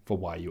for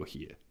why you're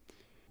here.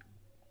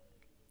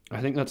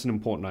 I think that's an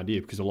important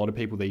idea, because a lot of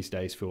people these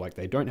days feel like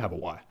they don't have a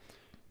why.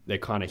 They're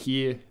kind of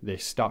here, they're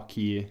stuck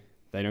here,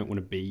 they don't want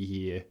to be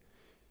here.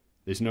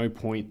 There's no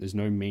point, there's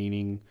no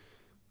meaning.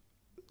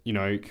 You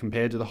know,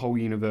 compared to the whole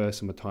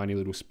universe, I'm a tiny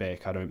little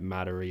speck, I don't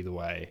matter either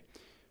way.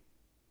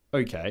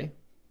 Okay,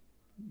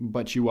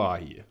 but you are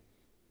here.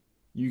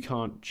 You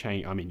can't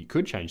change, I mean, you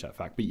could change that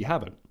fact, but you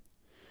haven't.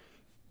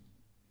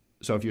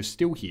 So if you're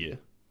still here,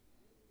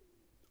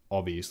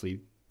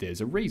 obviously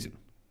there's a reason.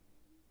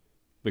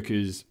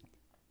 Because,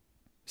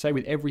 say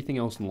with everything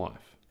else in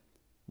life,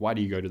 why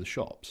do you go to the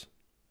shops?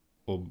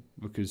 Or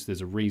because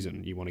there's a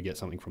reason you want to get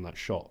something from that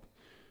shop.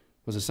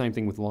 It's the same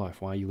thing with life.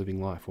 Why are you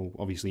living life? Well,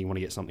 obviously you want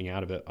to get something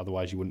out of it,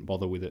 otherwise you wouldn't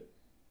bother with it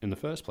in the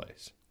first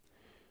place.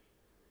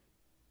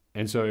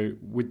 And so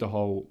with the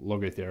whole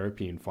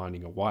logotherapy and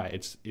finding a why,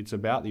 it's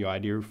about the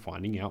idea of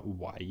finding out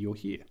why you're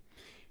here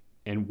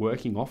and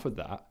working off of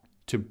that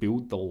to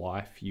build the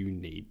life you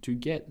need to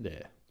get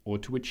there, or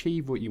to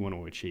achieve what you want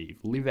to achieve.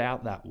 Live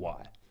out that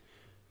why.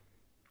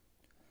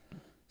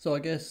 So I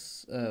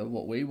guess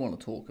what we want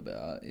to talk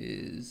about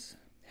is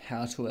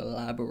how to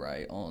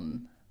elaborate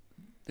on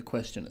the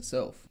question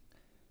itself.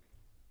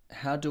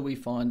 How do we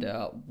find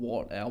out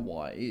what our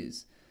why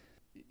is?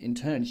 In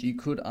turn, you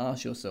could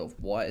ask yourself,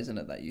 why isn't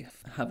it that you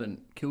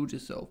haven't killed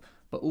yourself?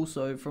 But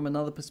also, from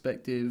another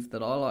perspective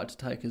that I like to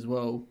take as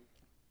well,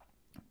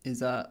 is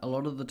that a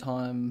lot of the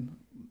time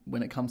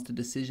when it comes to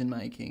decision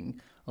making,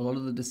 a lot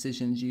of the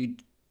decisions you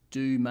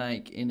do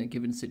make in a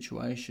given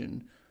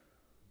situation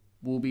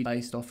will be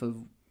based off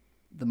of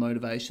the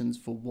motivations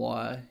for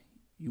why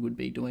you would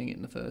be doing it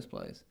in the first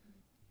place.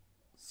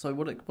 So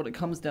what it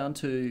comes down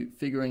to,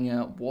 figuring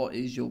out what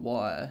is your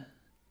why,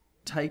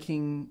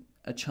 taking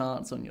a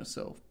chance on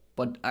yourself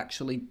by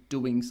actually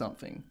doing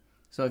something.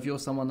 So if you're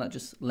someone that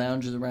just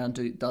lounges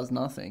around, does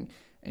nothing,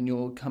 and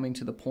you're coming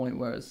to the point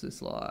where it's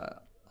just like,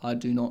 I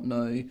do not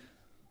know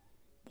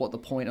what the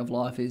point of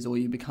life is, or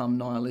you become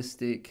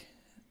nihilistic,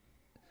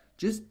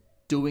 just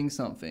doing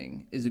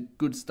something is a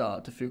good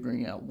start to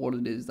figuring out what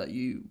it is that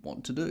you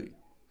want to do.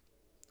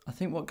 I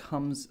think what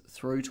comes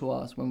through to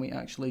us when we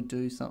actually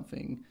do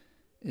something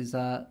is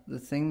that the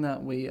thing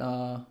that we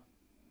are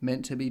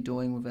meant to be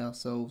doing with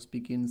ourselves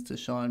begins to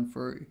shine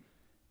through.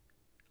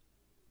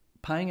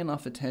 paying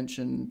enough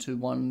attention to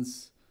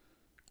one's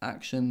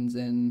actions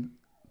and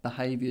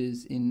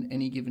behaviors in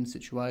any given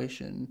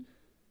situation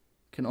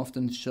can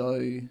often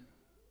show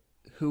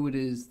who it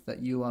is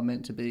that you are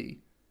meant to be.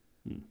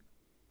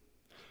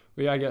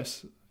 Well, yeah, I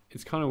guess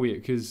it's kind of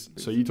weird because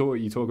so you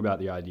talk about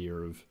the idea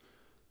of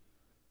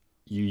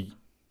you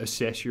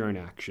assess your own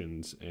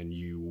actions and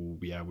you will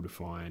be able to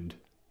find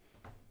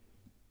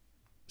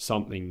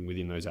something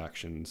within those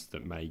actions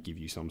that may give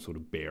you some sort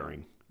of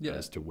bearing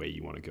as to where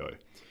you want to go.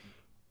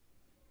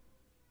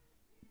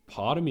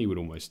 Part of me would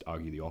almost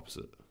argue the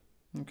opposite.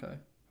 Okay.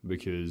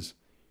 Because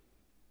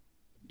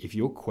if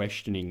you're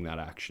questioning that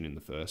action in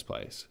the first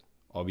place,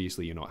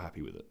 obviously you're not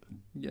happy with it.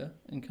 Yeah.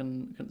 And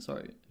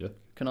Yeah.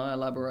 can I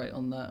elaborate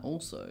on that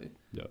also?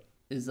 Yeah.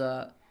 Is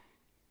that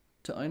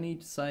to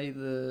only say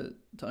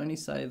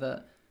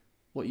that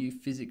what you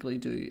physically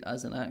do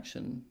as an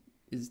action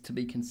is to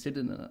be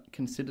considered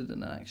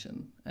an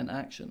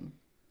action,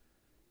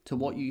 to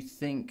what you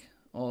think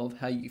of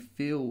how you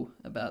feel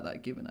about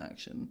that given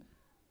action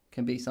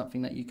can be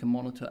something that you can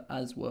monitor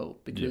as well.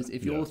 Because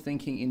if you're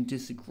thinking in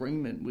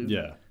disagreement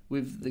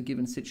with the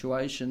given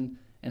situation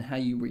and how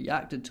you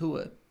reacted to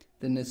it,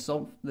 then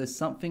there's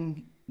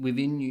something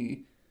within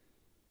you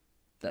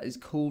that is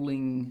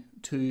calling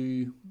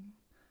to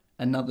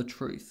another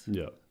truth.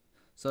 Yeah.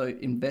 So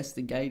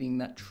investigating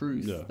that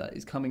truth that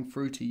is coming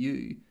through to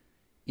you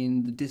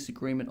in the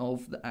disagreement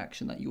of the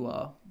action that you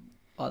are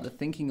either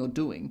thinking or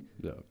doing,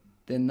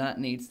 then that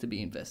needs to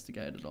be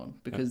investigated on,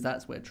 because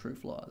that's where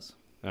truth lies.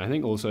 And I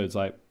think also it's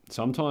like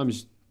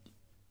sometimes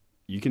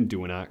you can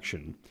do an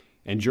action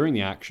and during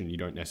the action you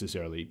don't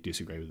necessarily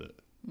disagree with it.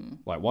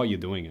 Like while you're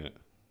doing it,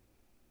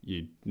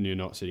 you're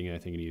not sitting there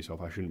thinking to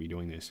yourself, I shouldn't be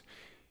doing this.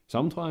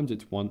 Sometimes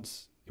it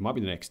might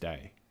be the next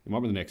day, it might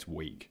be the next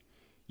week.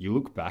 You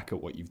look back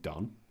at what you've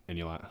done and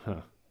you're like,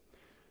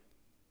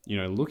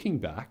 looking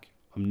back,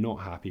 I'm not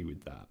happy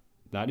with that.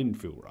 That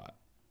didn't feel right.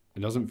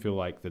 It doesn't feel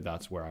like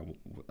that's what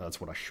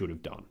I should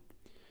have done.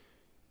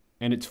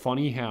 And it's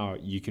funny how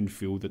you can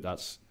feel that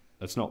that's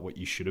not what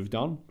you should have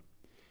done,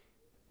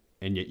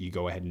 and yet you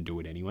go ahead and do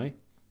it anyway.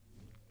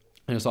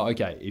 And it's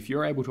like, okay, if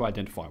you're able to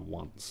identify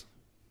once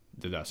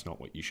that that's not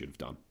what you should have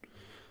done,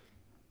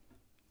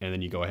 and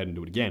then you go ahead and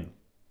do it again,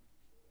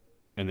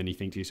 and then you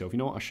think to yourself, you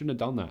know what, I shouldn't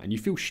have done that. And you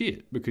feel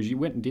shit because you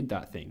went and did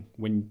that thing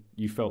when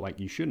you felt like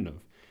you shouldn't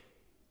have.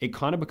 It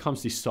kind of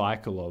becomes this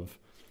cycle of,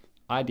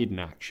 I did an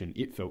action,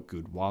 it felt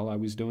good while I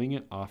was doing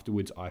it.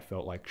 Afterwards, I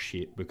felt like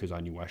shit because I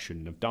knew I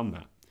shouldn't have done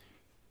that.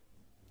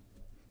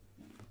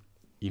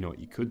 You know what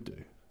you could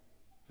do?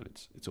 And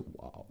it's a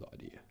wild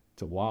idea.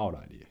 It's a wild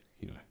idea.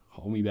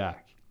 Hold me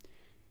back.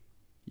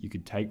 You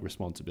could take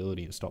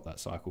responsibility and stop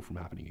that cycle from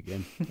happening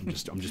again. I'm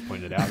just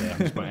pointing it out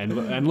there.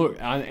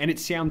 And it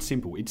sounds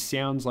simple. It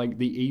sounds like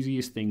the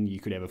easiest thing you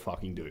could ever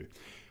fucking do.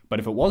 But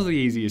if it was the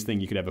easiest thing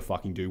you could ever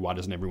fucking do, why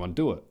doesn't everyone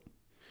do it?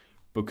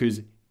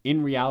 Because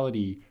in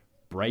reality,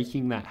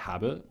 breaking that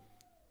habit,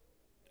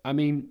 I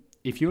mean,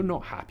 if you're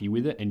not happy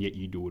with it and yet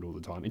you do it all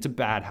the time, it's a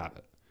bad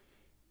habit.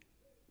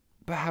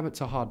 But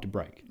habits are hard to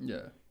break.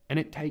 Yeah. And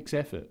it takes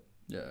effort.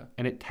 Yeah.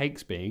 And it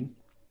takes being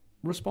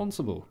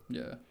responsible.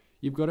 Yeah.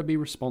 You've got to be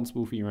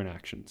responsible for your own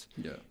actions.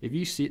 Yeah. If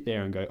you sit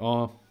there and go,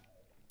 oh,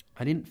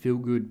 I didn't feel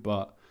good,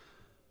 but,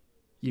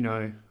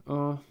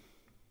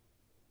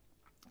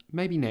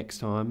 maybe next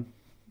time.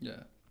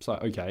 Yeah. It's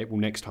like, okay, well,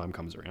 next time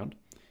comes around.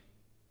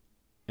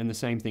 And the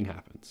same thing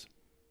happens.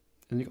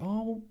 And you go,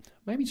 oh, well,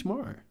 maybe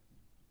tomorrow.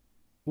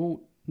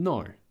 Well,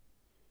 no.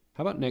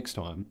 How about next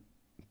time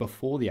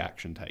before the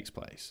action takes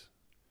place?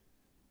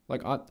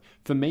 Like,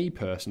 for me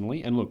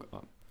personally, and look,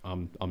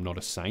 I'm not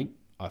a saint.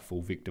 I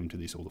fall victim to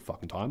this all the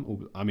fucking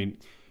time. I mean,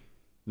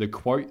 the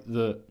quote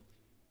that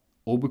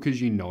all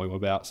because you know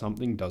about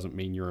something doesn't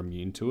mean you're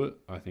immune to it,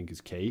 I think is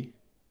key.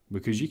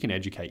 Because you can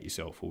educate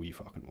yourself all you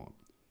fucking want.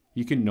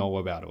 You can know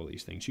about all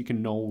these things. You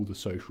can know all the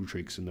social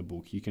tricks in the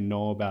book. You can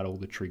know about all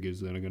the triggers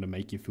that are going to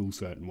make you feel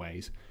certain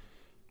ways.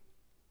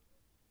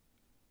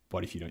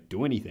 But if you don't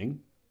do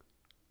anything,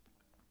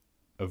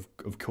 of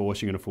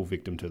course you're going to fall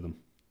victim to them.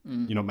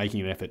 You're not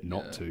making an effort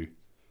not to.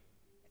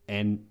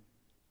 And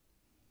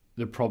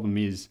the problem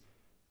is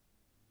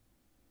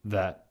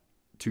that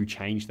to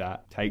change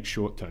that takes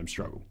short-term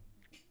struggle.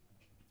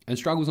 And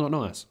struggle's not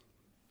nice.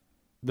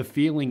 The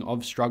feeling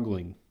of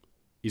struggling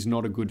is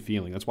not a good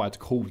feeling. That's why it's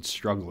called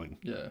struggling.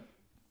 Yeah.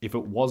 If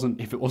it wasn't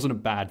a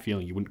bad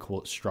feeling, you wouldn't call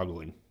it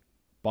struggling.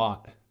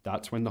 But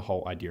that's when the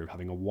whole idea of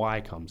having a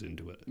why comes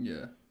into it.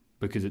 Yeah.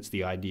 Because it's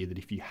the idea that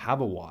if you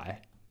have a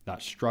why,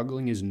 that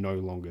struggling is no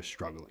longer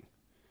struggling.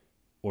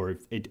 Or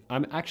if it,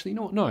 I'm actually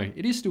not, no,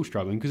 it is still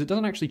struggling because it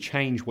doesn't actually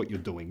change what you're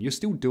doing. You're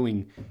still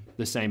doing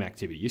the same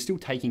activity. You're still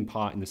taking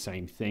part in the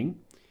same thing.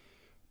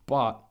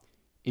 But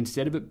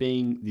instead of it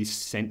being this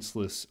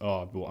senseless,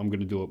 oh, well, I'm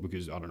going to do it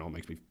because, I don't know,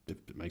 it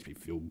makes me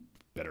feel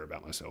better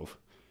about myself.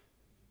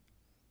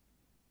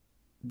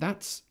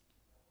 That's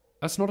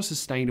not a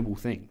sustainable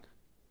thing.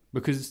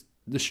 Because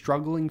the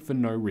struggling for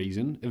no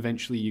reason,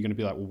 eventually you're going to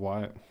be like,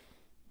 well,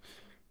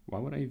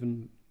 if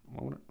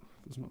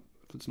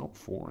it's not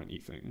for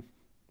anything,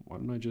 why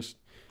don't I just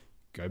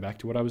go back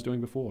to what I was doing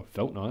before?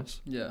 Felt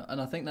nice. Yeah,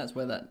 and I think that's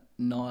where that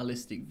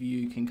nihilistic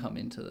view can come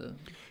into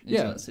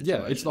that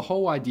situation. Yeah, it's the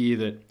whole idea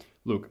that,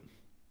 look,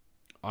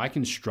 I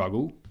can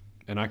struggle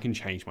and I can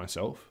change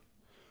myself,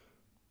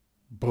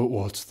 but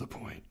what's the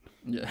point?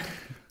 Yeah.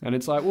 And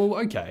it's like, well,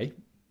 okay,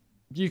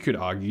 you could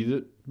argue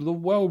that the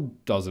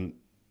world doesn't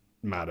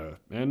matter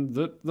and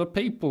that the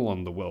people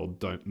on the world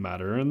don't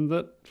matter and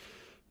that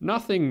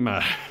nothing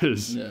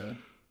matters. Yeah.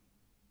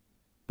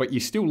 But you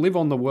still live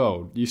on the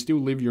world. You still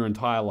live your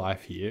entire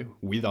life here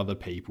with other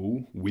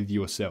people, with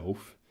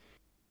yourself.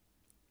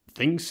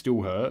 Things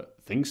still hurt.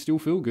 Things still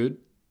feel good.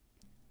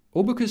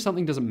 All because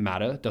something doesn't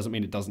matter doesn't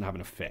mean it doesn't have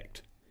an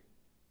effect.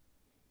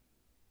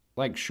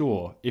 Like,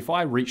 sure, if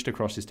I reached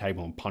across this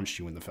table and punched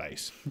you in the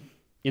face,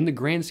 in the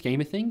grand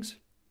scheme of things,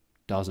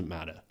 doesn't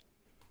matter.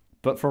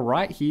 But for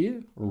right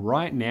here,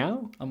 right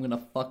now... I'm going to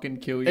fucking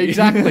kill you.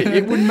 Exactly.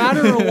 It would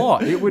matter a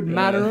lot. It would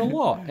matter a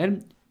lot.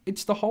 And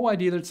it's the whole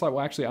idea that it's like,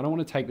 well, actually, I don't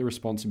want to take the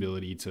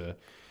responsibility to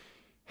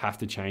have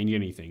to change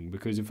anything,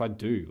 because if I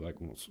do, like,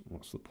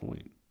 what's the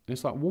point? And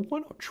it's like, well, why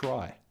not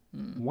try?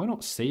 Why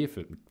not see if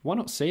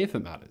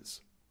it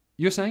matters?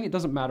 You're saying it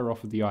doesn't matter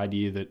off of the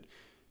idea that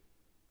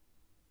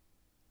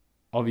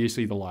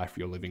obviously the life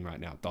you're living right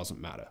now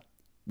doesn't matter.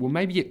 Well,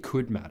 maybe it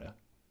could matter.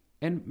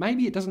 And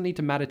maybe it doesn't need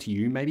to matter to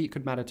you. Maybe it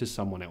could matter to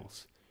someone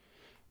else.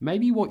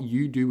 Maybe what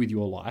you do with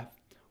your life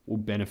will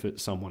benefit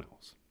someone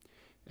else.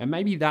 And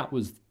maybe that's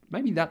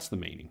the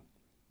meaning.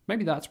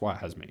 Maybe that's why it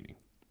has meaning.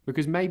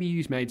 Because maybe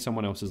you made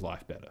someone else's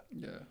life better.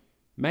 Yeah.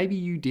 Maybe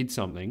you did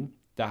something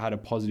that had a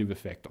positive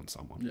effect on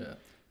someone. Yeah.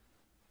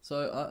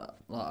 So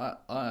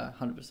I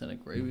 100%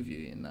 agree with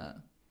you in that.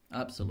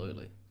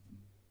 Absolutely.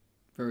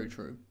 Very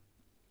true.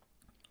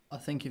 I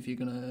think if you're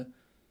going to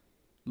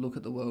look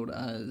at the world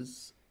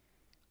as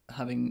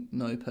having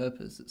no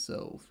purpose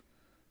itself,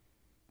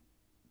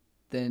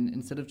 then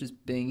instead of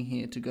just being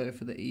here to go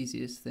for the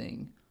easiest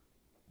thing,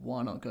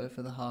 why not go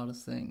for the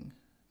hardest thing?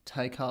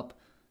 Take up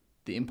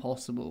the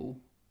impossible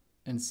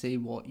and see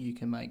what you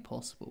can make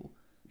possible.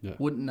 Yeah.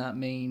 Wouldn't that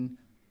mean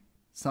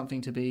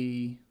something to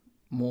be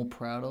more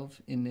proud of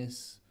in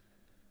this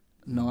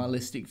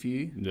nihilistic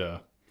view? Yeah.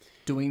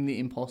 Doing the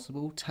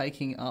impossible,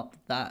 taking up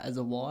that as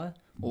a why,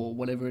 or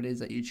whatever it is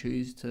that you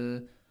choose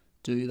to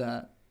do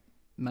that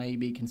may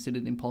be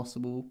considered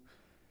impossible.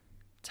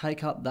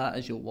 Take up that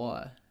as your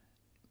why.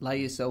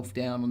 Lay yourself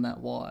down on that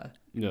why.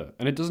 Yeah.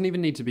 And it doesn't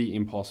even need to be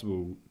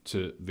impossible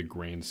to the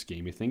grand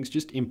scheme of things,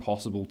 just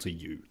impossible to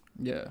you.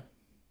 Yeah.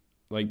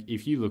 Like,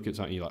 if you look at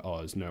something, you're like, oh,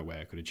 there's no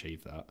way I could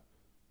achieve that.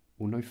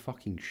 Well, no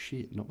fucking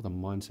shit. Not with a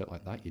mindset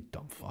like that, you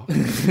dumb fuck.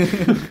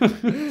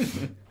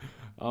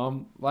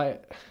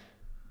 Like,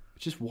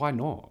 just why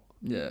not?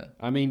 Yeah.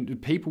 I mean,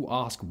 people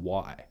ask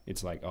why.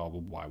 It's like, oh,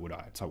 well, why would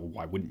I? It's like, well,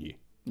 why wouldn't you?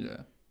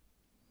 Yeah.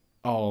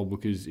 Oh,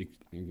 because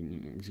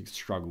it's a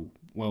struggle.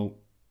 Well,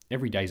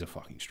 every day's a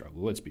fucking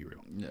struggle. Let's be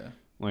real. Yeah.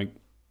 Like,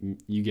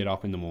 you get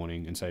up in the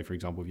morning and say, for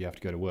example, if you have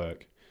to go to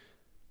work,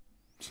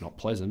 it's not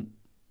pleasant.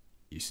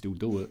 You still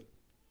do it.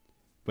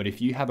 But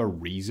if you have a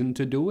reason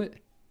to do it,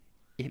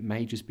 it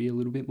may just be a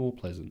little bit more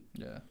pleasant.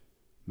 Yeah.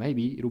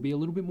 Maybe it'll be a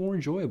little bit more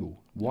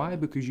enjoyable. Why?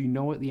 Because you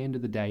know at the end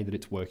of the day that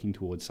it's working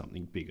towards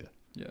something bigger.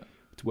 Yeah.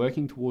 It's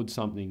working towards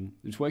something.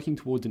 It's working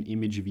towards an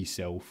image of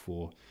yourself,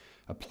 or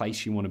a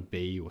place you want to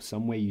be, or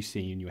somewhere you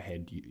see in your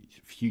head,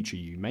 future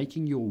you.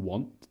 Making your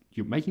want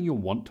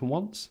to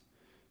wants,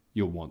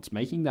 your wants.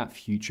 Making that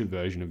future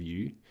version of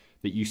you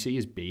that you see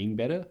as being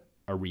better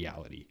a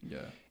reality.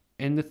 Yeah.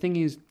 And the thing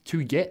is,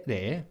 to get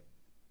there,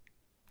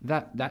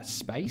 that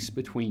space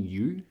between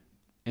you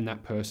and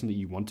that person that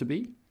you want to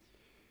be,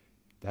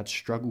 that's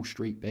struggle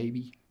street,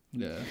 baby.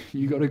 Yeah.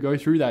 You got to go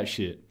through that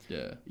shit.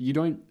 Yeah.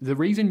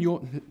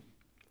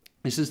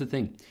 This is the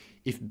thing.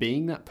 If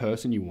being that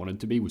person you wanted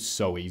to be was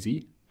so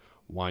easy,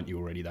 why aren't you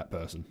already that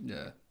person?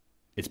 Yeah.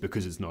 It's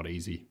because it's not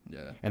easy.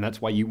 Yeah. And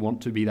that's why you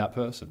want to be that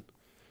person.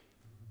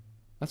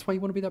 That's why you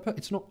want to be that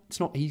person. It's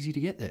not easy to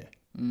get there.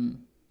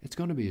 It's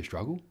going to be a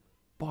struggle,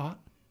 but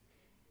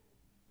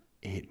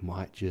it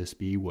might just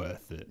be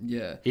worth it.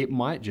 Yeah. It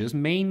might just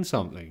mean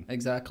something.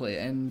 Exactly.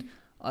 And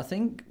I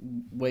think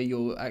where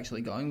you're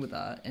actually going with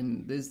that,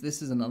 and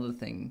this is another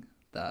thing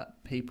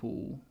that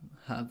people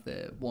have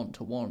their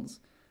want-to-wants,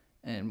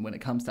 and when it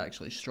comes to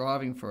actually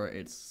striving for it,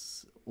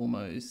 it's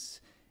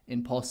almost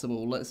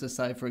impossible. Let's just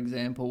say, for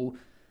example,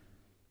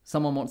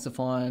 someone wants to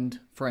find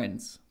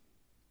friends,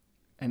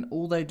 and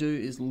all they do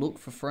is look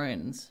for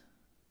friends,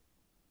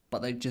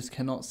 but they just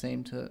cannot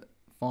seem to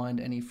find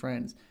any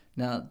friends.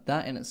 Now,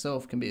 that in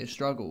itself can be a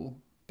struggle,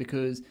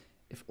 because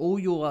if all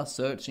you are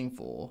searching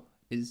for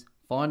is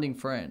finding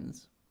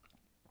friends,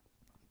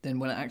 then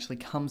when it actually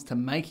comes to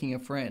making a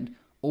friend,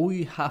 all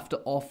you have to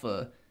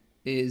offer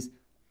is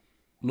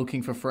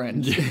looking for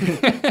friends.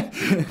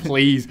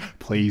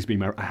 Please be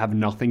my... I have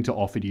nothing to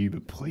offer to you,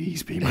 but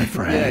please be my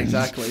friend. Yeah,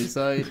 exactly.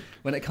 So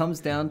when it comes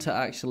down to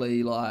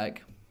actually,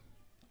 like,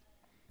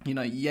 you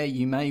know, yeah,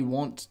 you may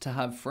want to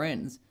have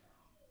friends,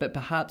 but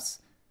perhaps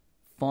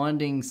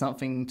finding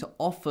something to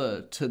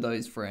offer to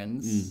those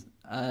friends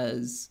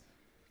as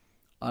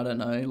I don't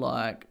know,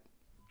 like,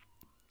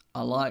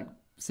 I like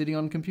sitting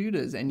on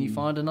computers, and you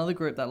find another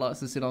group that likes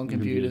to sit on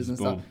computers and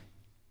stuff. Boom.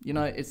 You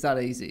know, it's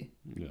that easy.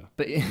 Yeah.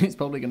 But it's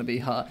probably going to be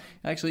hard.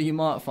 Actually, you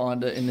might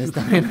find it in this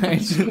day and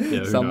age.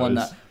 Someone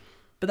knows? that...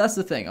 But that's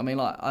the thing. I mean,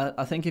 like,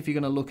 I think if you're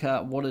going to look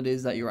at what it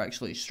is that you're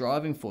actually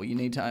striving for, you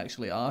need to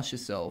actually ask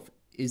yourself,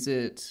 is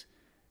it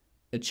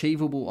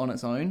achievable on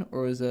its own,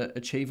 or is it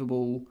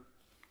achievable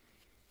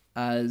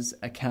as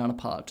a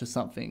counterpart to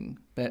something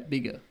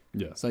bigger?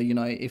 Yeah. So, you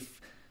know, if,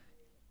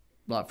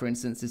 like, for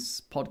instance, this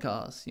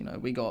podcast, you know,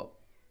 we got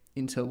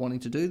into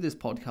wanting to do this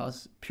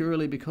podcast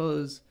purely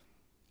because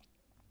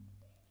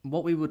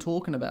what we were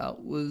talking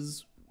about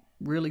was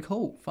really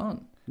cool,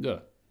 fun. Yeah.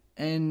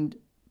 And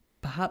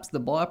perhaps the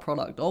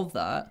byproduct of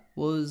that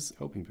was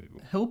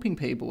helping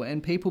people,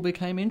 and people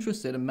became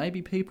interested, and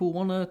maybe people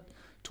want to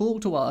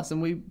talk to us,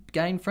 and we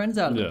gain friends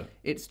out of it.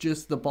 It's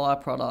just the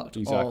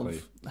byproduct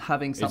of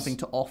having something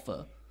to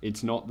offer.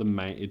 It's not the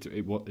main.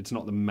 It's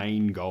not the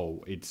main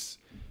goal. It's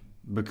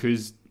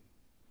because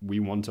we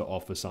want to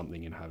offer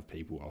something and have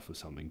people offer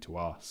something to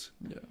us.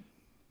 Yeah.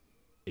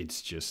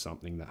 It's just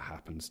something that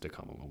happens to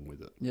come along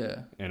with it.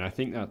 Yeah. And I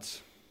think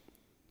that's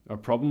a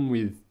problem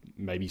with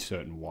maybe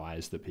certain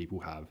whys that people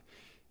have.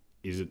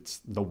 Is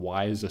it's the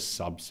why is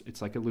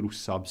it's like a little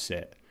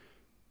subset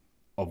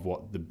of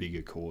what the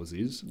bigger cause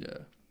is. Yeah.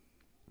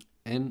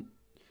 And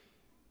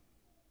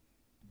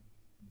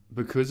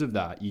because of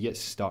that, you get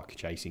stuck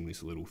chasing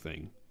this little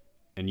thing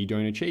and you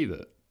don't achieve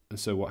it. And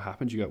so what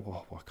happens, you go,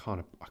 well,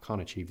 I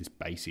can't achieve this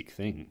basic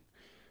thing.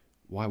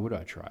 Why would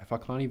I try? If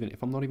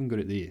I'm not even good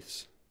at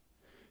this.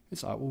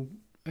 It's like, well,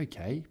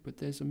 okay, but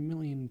there's a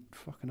million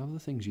fucking other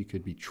things you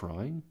could be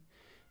trying.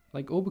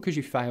 Like, all because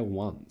you fail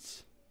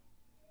once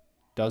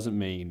doesn't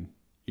mean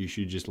you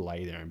should just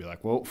lay there and be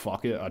like, well,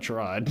 fuck it, I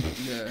tried.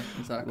 Yeah,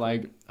 exactly.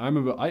 Like, I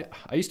remember I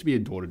used to be a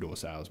door-to-door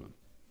salesman.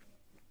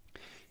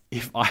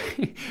 If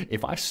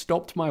I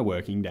stopped my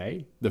working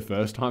day the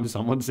first time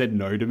someone said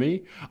no to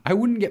me, I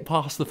wouldn't get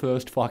past the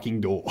first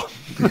fucking door.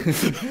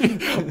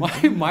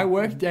 my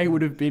work day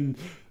would have been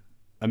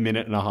a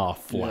minute and a half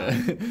flat.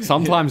 Yeah.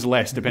 Sometimes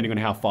less, depending on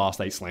how fast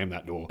they slam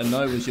that door. And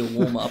no was your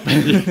warm-up.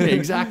 Yeah,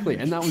 exactly.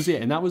 And that was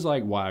it. And that was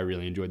like why I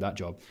really enjoyed that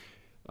job.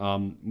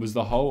 Was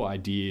the whole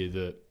idea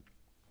that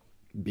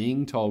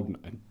being told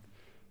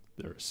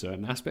there are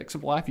certain aspects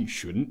of life you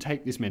shouldn't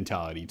take this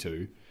mentality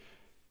to,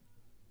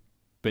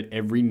 but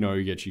every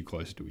no gets you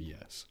closer to a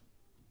yes.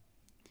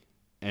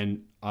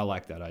 And I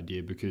like that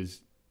idea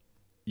because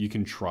you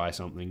can try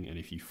something, and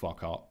if you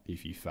fuck up,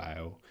 if you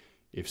fail,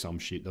 if some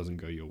shit doesn't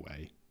go your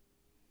way,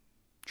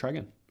 try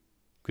again.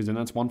 Because then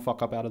that's one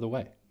fuck up out of the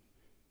way.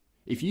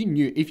 If you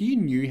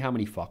knew how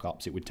many fuck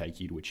ups it would take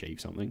you to achieve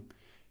something,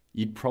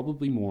 you'd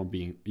probably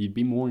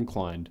be more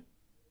inclined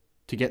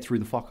to get through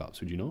the fuck ups,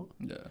 would you not?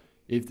 Yeah.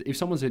 If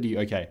someone said to you,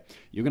 okay,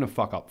 you're going to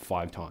fuck up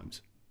 5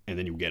 times and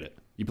then you'll get it.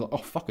 You'd be like, oh,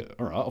 fuck it.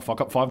 All right, I'll fuck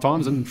up 5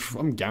 times and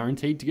I'm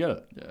guaranteed to get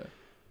it. Yeah.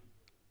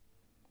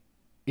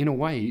 In a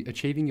way,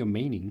 achieving your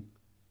meaning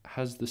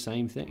has the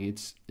same thing.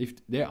 It's if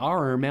there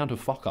are an amount of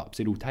fuck ups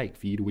it'll take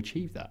for you to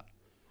achieve that.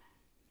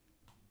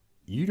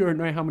 You don't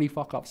know how many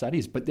fuck ups that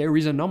is, but there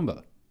is a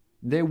number.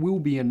 There will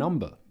be a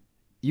number.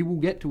 You will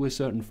get to a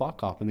certain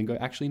fuck up and then go,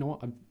 actually, you know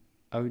what?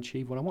 I've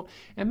achieved what I want.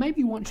 And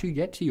maybe once you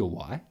get to your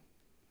why,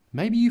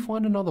 maybe you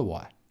find another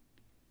why.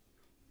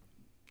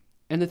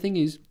 And the thing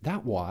is,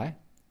 that why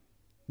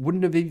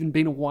wouldn't have even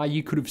been a why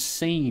you could have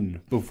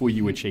seen before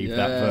you achieved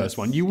that first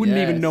one. You wouldn't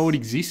even know it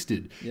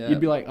existed. Yep. You'd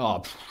be like,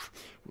 oh,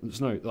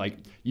 there's no, like,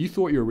 you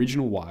thought your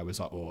original why was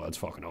like, oh, that's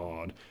fucking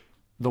odd.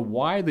 The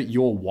why that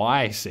your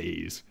why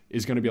sees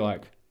is going to be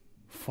like,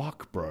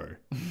 fuck, bro.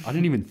 I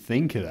didn't even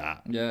think of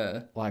that.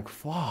 Yeah. Like,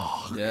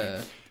 fuck.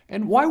 Yeah.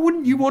 And why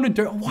wouldn't you want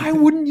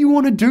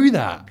to do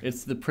that?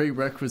 It's the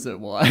prerequisite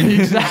why.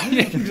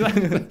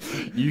 Exactly.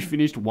 You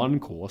finished one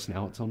course,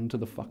 now it's on to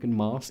the fucking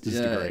master's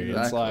degree. Exactly.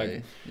 It's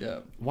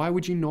like, why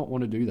would you not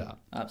want to do that?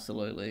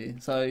 Absolutely.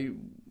 So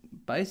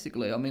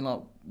basically, I mean,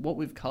 like, what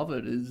we've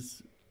covered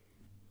is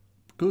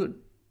good.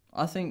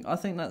 I think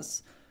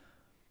that's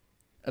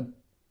a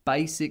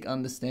basic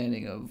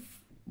understanding of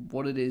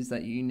what it is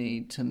that you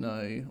need to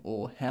know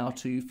or how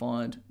to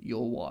find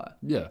your why.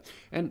 Yeah.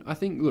 And I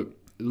think, look,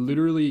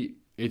 literally,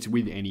 it's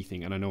with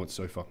anything, and I know it's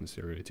so fucking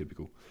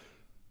stereotypical,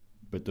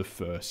 but the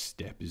first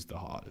step is the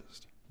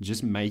hardest.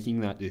 Just making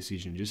that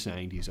decision, just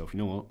saying to yourself, you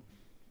know what?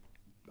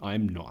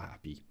 I'm not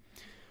happy.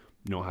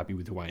 Not happy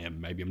with who I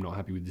am. Maybe I'm not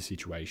happy with the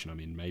situation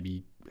I'm in.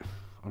 Maybe,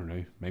 I don't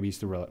know, maybe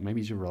it's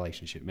your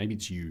relationship. Maybe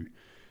it's you.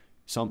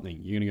 Something.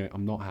 You're going to go,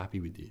 I'm not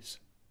happy with this.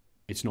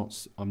 It's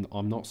not,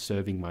 I'm not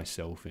serving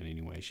myself in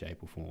any way, shape,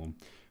 or form.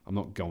 I'm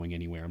not going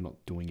anywhere. I'm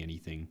not doing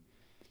anything.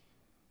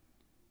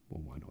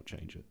 Well, why not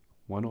change it?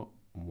 Why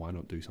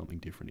not do something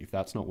different? If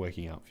that's not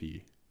working out for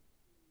you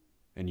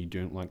and you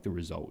don't like the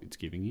result it's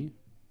giving you,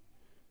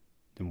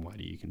 then why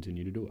do you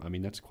continue to do it? I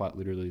mean, that's quite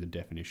literally the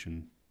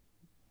definition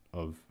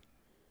of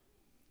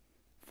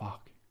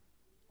fuck.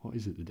 What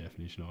is it the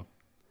definition of?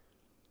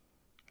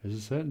 There's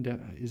a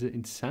certain is it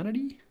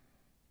insanity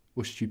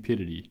or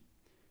stupidity?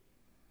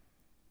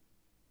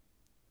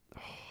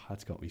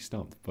 That's got me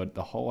stumped. But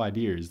the whole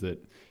idea is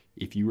that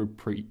if you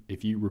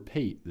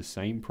repeat the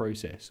same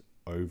process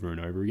over and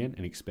over again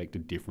and expect a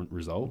different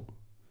result,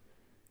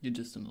 you're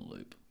just in a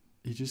loop.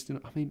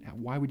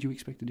 Why would you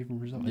expect a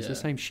different result? It's Yeah. the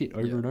same shit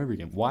over Yeah. and over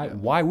again. Why Yeah.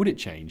 why would it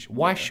change?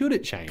 Why Yeah. should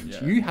it change?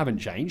 Yeah. You haven't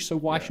changed, so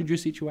why Yeah. should your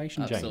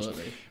situation change?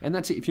 Absolutely. And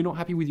that's it. If you're not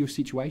happy with your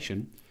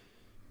situation,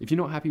 if you're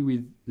not happy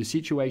with the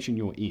situation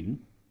you're in,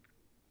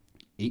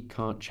 it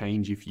can't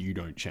change if you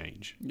don't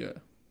change. Yeah.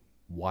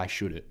 Why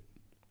should it?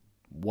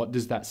 What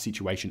does that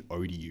situation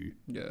owe to you?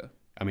 Yeah.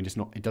 I mean,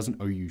 it doesn't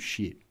owe you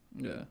shit.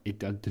 Yeah.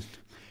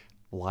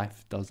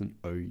 Life doesn't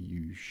owe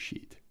you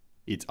shit.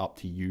 It's up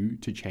to you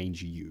to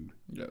change you.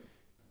 Yeah.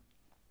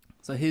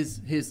 So here's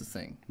the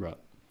thing. Right.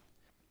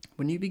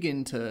 When you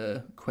begin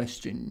to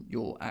question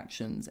your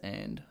actions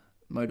and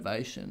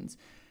motivations,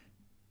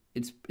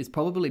 it's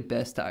probably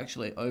best to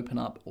actually open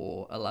up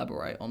or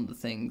elaborate on the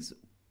things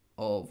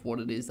of what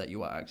it is that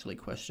you are actually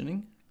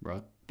questioning.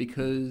 Right.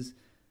 Because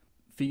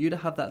for you to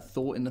have that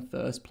thought in the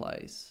first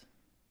place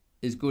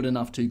is good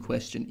enough to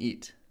question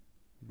it.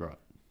 Right.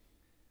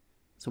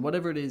 So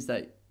whatever it is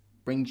that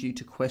brings you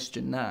to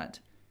question that,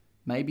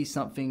 may be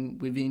something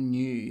within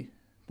you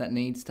that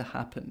needs to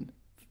happen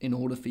in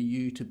order for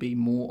you to be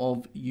more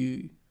of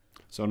you.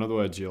 So in other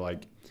words, you're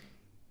like,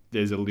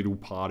 there's a little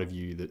part of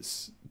you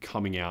that's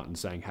coming out and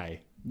saying,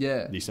 hey,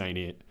 Yeah. this ain't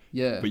it.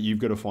 Yeah. But you've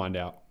got to find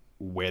out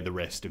where the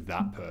rest of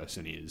that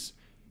person is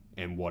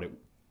and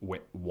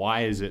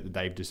why is it that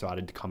they've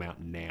decided to come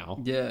out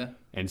now Yeah.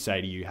 and say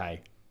to you,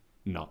 hey,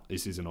 no,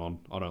 this isn't on.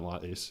 I don't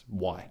like this.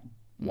 Why?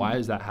 Why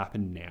has that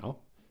happened now?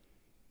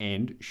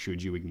 And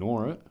should you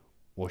ignore it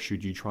or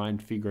should you try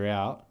and figure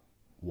out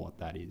what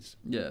that is?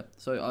 Yeah.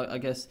 So I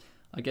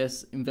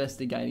guess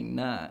investigating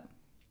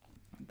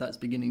that's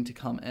beginning to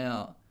come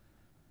out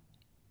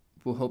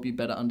will help you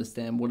better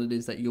understand what it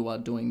is that you are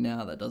doing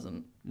now that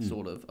doesn't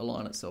sort of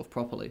align itself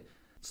properly.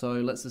 So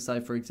let's just say,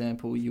 for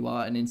example, you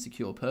are an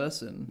insecure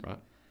person. Right.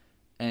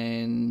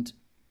 And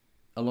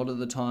a lot of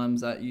the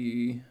times that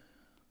you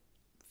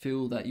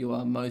feel that you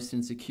are most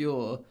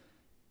insecure,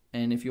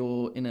 and if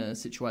you're in a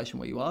situation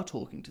where you are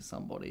talking to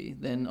somebody,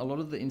 then a lot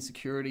of the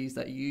insecurities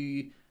that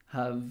you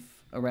have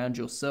around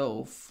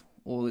yourself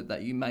or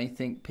that you may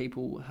think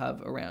people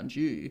have around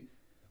you,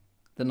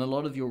 then a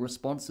lot of your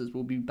responses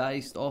will be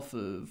based off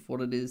of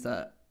what it is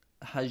that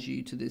has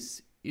you to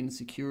this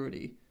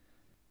insecurity.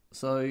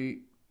 So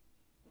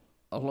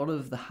a lot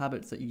of the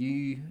habits that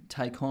you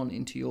take on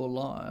into your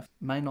life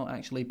may not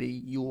actually be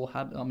your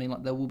habit. I mean,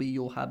 like, there will be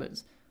your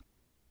habits,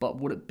 but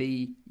would it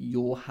be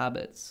your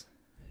habits,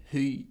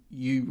 who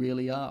you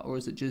really are? Or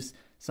is it just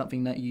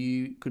something that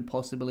you could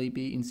possibly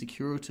be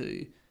insecure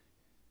to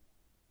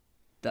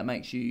that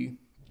makes you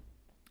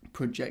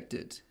project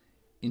it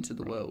into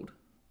the world?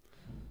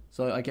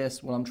 So I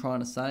guess what I'm trying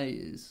to say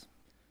is,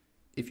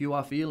 if you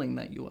are feeling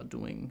that you are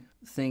doing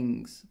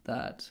things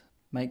that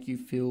make you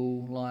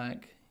feel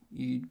like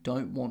you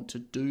don't want to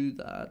do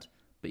that,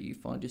 but you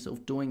find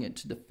yourself doing it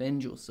to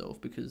defend yourself,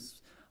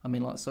 because I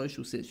mean, like,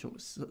 social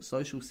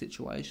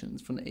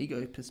situations from the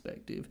ego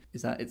perspective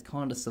is that it's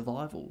kind of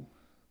survival.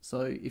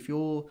 So if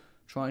you're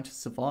trying to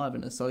survive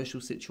in a social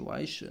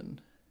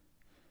situation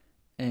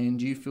and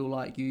you feel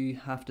like you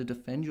have to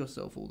defend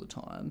yourself all the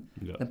time,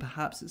 then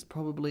perhaps it's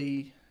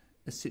probably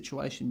a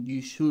situation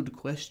you should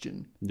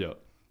question. Yeah.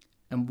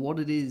 And what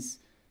it is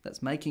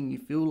that's making you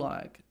feel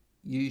like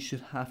you should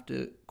have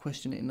to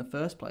question it in the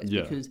first place.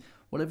 Yeah. Because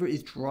whatever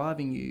is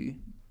driving you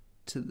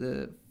to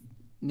the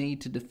need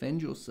to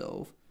defend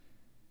yourself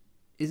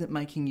isn't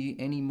making you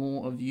any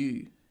more of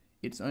you.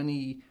 It's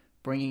only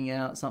bringing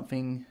out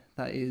something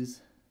that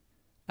is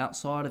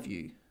outside of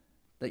you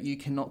that you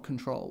cannot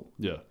control.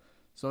 Yeah.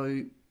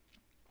 So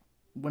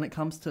when it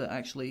comes to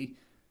actually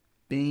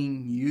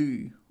being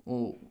you,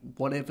 or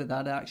whatever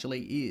that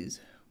actually is,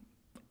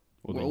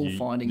 Or we're all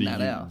finding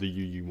that out. The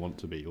you want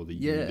to be, or the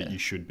you that you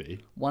should be.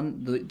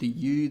 The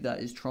you that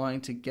is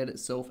trying to get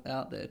itself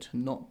out there to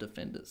not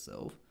defend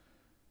itself,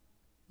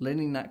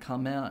 letting that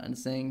come out and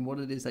seeing what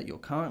it is that you're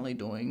currently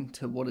doing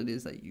to what it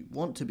is that you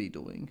want to be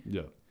doing.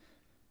 Yeah.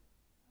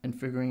 And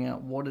figuring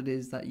out what it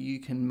is that you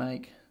can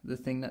make the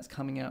thing that's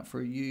coming out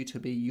for you to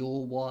be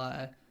your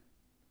why,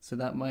 so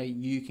that way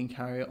you can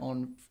carry it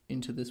on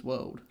into this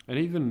world. And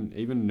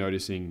even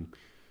noticing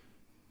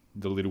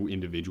the little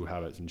individual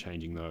habits and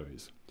changing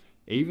those.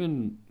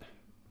 Even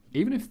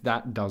if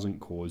that doesn't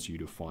cause you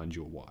to find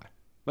your why.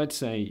 Let's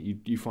say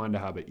you find a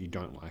habit, you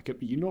don't like it,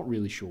 but you're not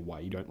really sure why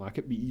you don't like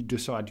it, but you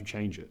decide to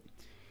change it.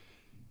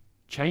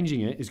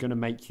 Changing it is going to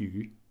make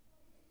you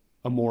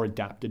a more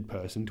adapted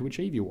person to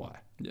achieve your why.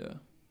 Yeah.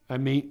 I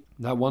mean,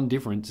 that one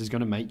difference is going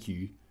to make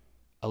you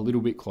a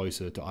little bit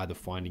closer to either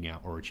finding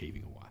out or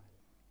achieving a why.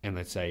 And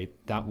let's say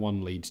that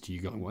one leads to you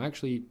going, well,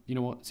 actually, you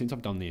know what? Since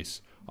I've done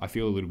this, I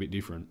feel a little bit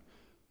different.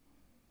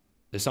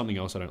 There's something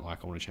else I don't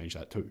like. I want to change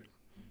that too.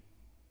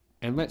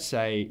 And let's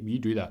say you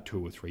do that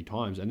 2 or 3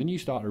 times, and then you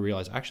start to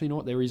realize, actually, you know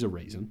what? There is a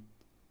reason.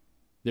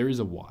 There is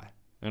a why.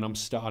 And I'm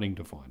starting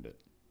to find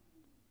it.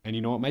 And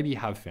you know what? Maybe you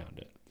have found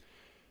it.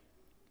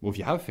 Well, if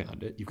you have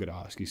found it, you've got to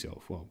ask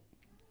yourself, well,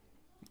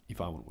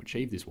 if I want to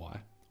achieve this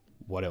why,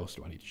 what else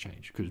do I need to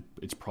change? Because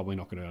it's probably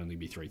not going to only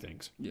be 3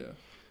 things. Yeah.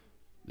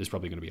 There's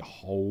probably going to be a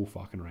whole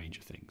fucking range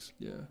of things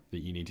that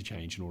you need to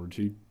change in order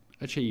to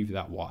achieve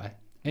that why.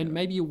 And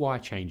maybe your why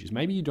changes.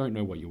 Maybe you don't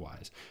know what your why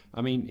is.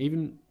 I mean,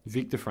 even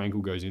Viktor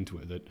Frankl goes into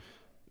it that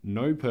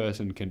no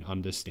person can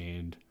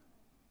understand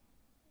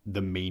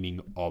the meaning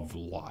of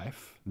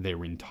life,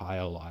 their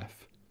entire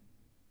life,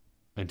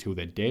 until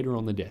they're dead or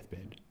on the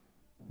deathbed.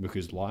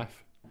 Because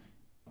life,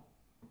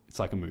 it's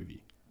like a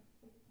movie.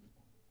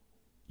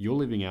 You're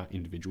living out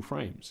individual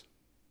frames.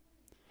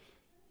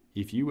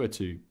 If you were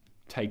to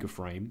take a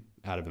frame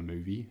out of a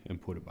movie and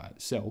put it by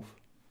itself,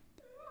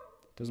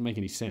 it doesn't make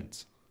any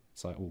sense.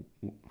 It's like, well,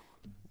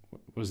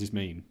 what does this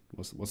mean?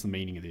 What's the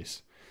meaning of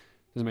this?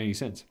 It doesn't make any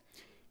sense.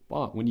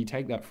 But when you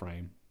take that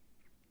frame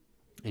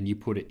and you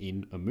put it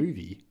in a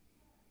movie,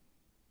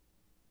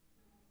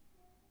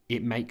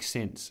 it makes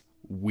sense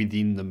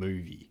within the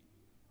movie.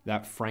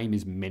 That frame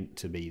is meant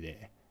to be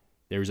there.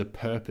 There is a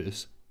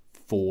purpose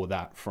for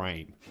that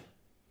frame.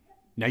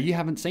 Now, you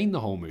haven't seen the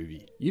whole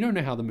movie. You don't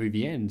know how the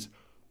movie ends,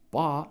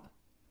 but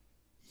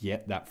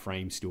yet that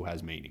frame still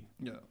has meaning.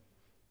 Yeah.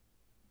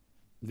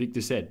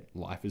 Viktor said,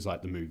 life is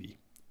like the movie.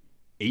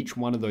 Each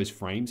one of those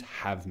frames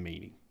have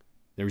meaning.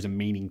 There is a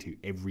meaning to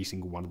every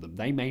single one of them.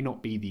 They may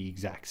not be the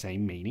exact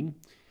same meaning,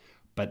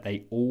 but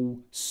they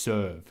all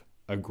serve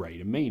a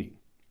greater meaning.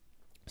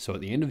 So at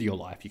the end of your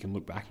life, you can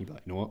look back and be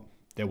like, you know what?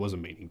 There was a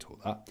meaning to all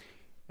that,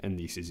 and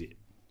this is it.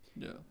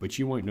 Yeah. But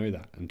you won't know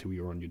that until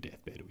you're on your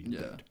deathbed or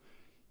you're Yeah. dead.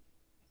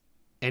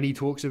 And he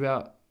talks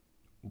about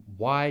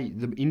why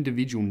the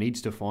individual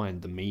needs to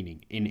find the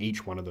meaning in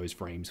each one of those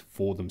frames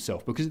for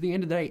themselves. Because at the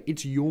end of the day,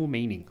 it's your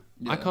meaning.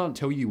 Yeah. I can't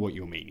tell you what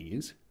your meaning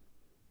is.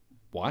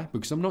 Why?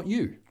 Because I'm not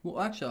you.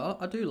 Well, actually,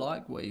 I do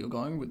like where you're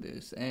going with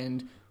this,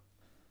 and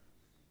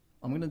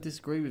I'm going to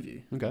disagree with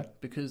you. Okay.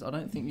 Because I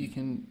don't think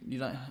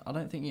I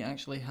don't think you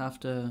actually have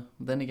to.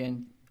 Then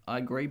again, I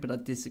agree, but I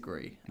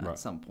disagree at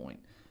some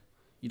point.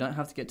 You don't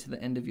have to get to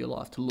the end of your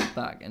life to look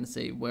back and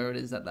see where it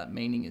is that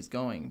meaning is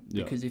going.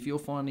 Yeah. Because if you're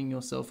finding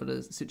yourself at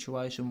a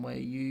situation where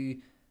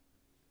you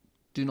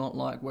do not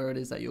like where it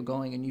is that you're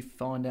going, and you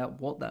find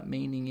out what that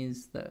meaning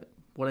is, that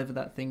whatever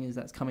that thing is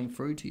that's coming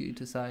through to you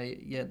to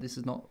say, yeah, this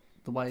is not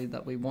the way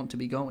that we want to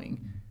be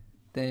going,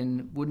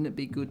 then wouldn't it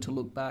be good to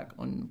look back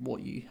on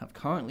what you have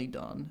currently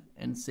done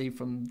and see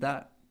from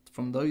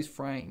those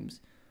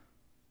frames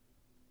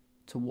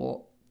to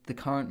what the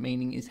current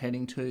meaning is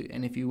heading to?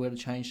 And if you were to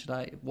change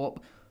today, what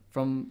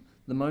from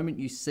the moment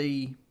you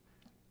see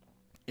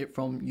it,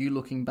 from you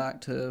looking back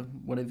to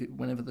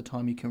whenever the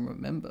time you can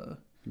remember,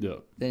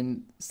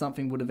 then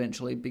something would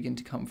eventually begin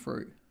to come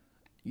through.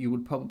 You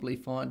would probably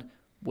find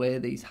where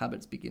these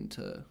habits begin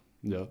to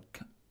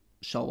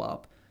show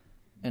up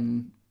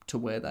and to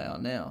where they are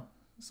now.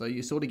 So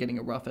you're sort of getting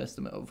a rough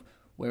estimate of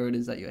where it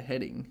is that you're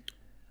heading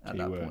at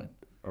that point.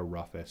 A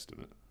rough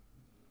estimate.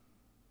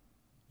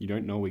 You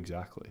don't know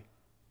exactly.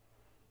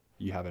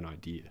 You have an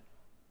idea.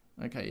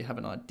 Okay, you have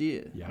an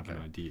idea. You have an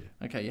idea.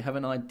 Okay, you have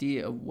an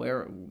idea of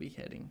where it will be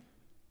heading.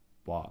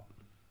 But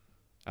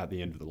at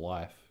the end of the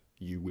life,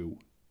 you will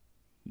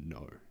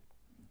know.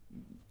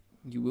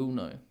 You will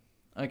know.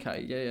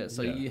 Okay, yeah.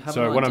 So you have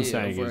So an what I'm idea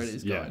saying of where is, it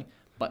is yeah. going.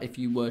 But if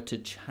you were to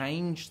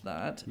change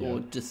that,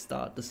 or just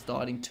start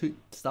deciding to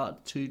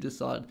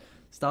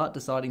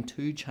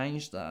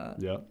change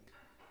that,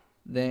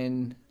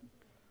 then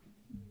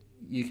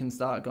you can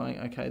start going,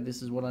 okay,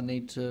 this is what I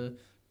need to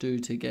do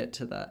to get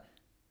to that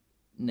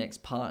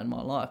next part in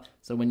my life.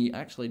 So when you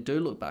actually do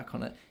look back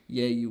on it,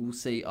 you will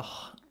see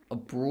a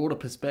broader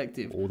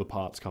perspective. All the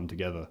parts come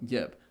together.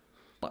 Yep.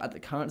 But at the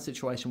current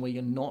situation where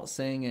you're not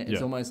seeing it,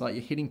 it's almost like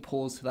you're hitting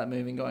pause to that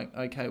movie and going,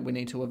 okay, we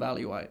need to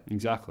evaluate.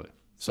 Exactly.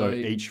 So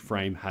each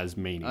frame has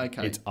meaning.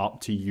 Okay. It's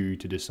up to you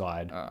to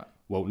decide. All right.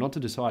 Well, not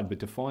to decide, but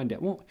to find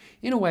out. Well,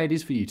 in a way, it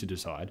is for you to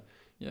decide.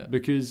 Yeah.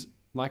 Because,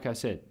 like I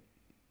said,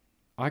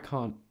 I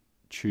can't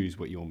choose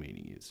what your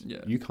meaning is. Yeah.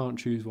 You can't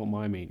choose what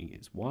my meaning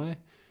is. Why?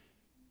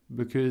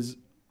 Because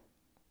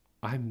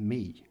I'm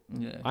me.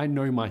 Yeah. I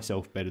know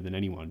myself better than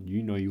anyone.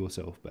 You know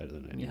yourself better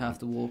than anyone. You have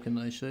to walk in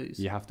those shoes.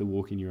 You have to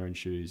walk in your own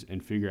shoes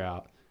and figure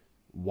out,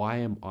 why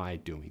am I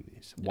doing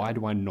this? Yeah. Why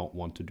do I not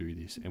want to do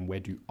this? And where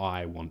do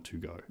I want to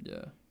go?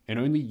 Yeah. And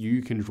only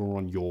you can draw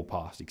on your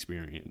past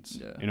experience.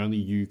 Yeah. And only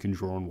you can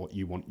draw on what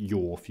you want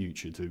your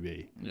future to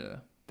be. Yeah.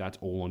 That's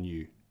all on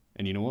you.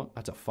 And you know what?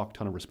 That's a fuck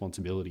ton of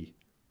responsibility.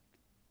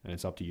 And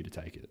it's up to you to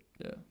take it.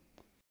 Yeah.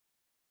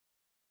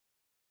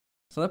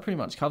 So that pretty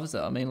much covers it.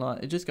 I mean,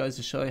 like, it just goes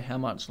to show how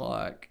much,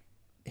 like,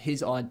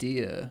 his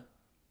idea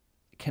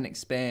can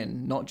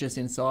expand, not just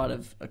inside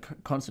of a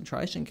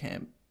concentration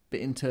camp, but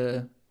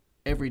into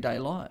everyday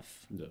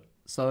life. Yeah.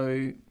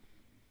 So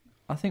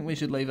I think we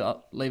should leave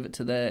it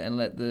to there and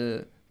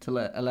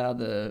allow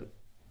the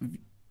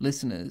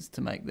listeners to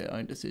make their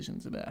own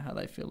decisions about how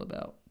they feel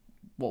about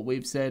what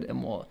we've said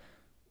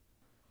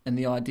and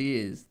the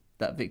ideas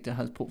that Viktor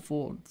has put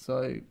forward.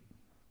 So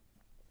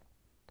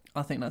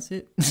I think that's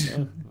it.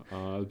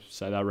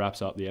 So that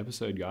wraps up the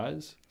episode,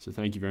 guys. So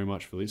thank you very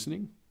much for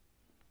listening.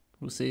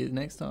 We'll see you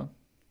next time.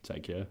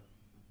 Take care.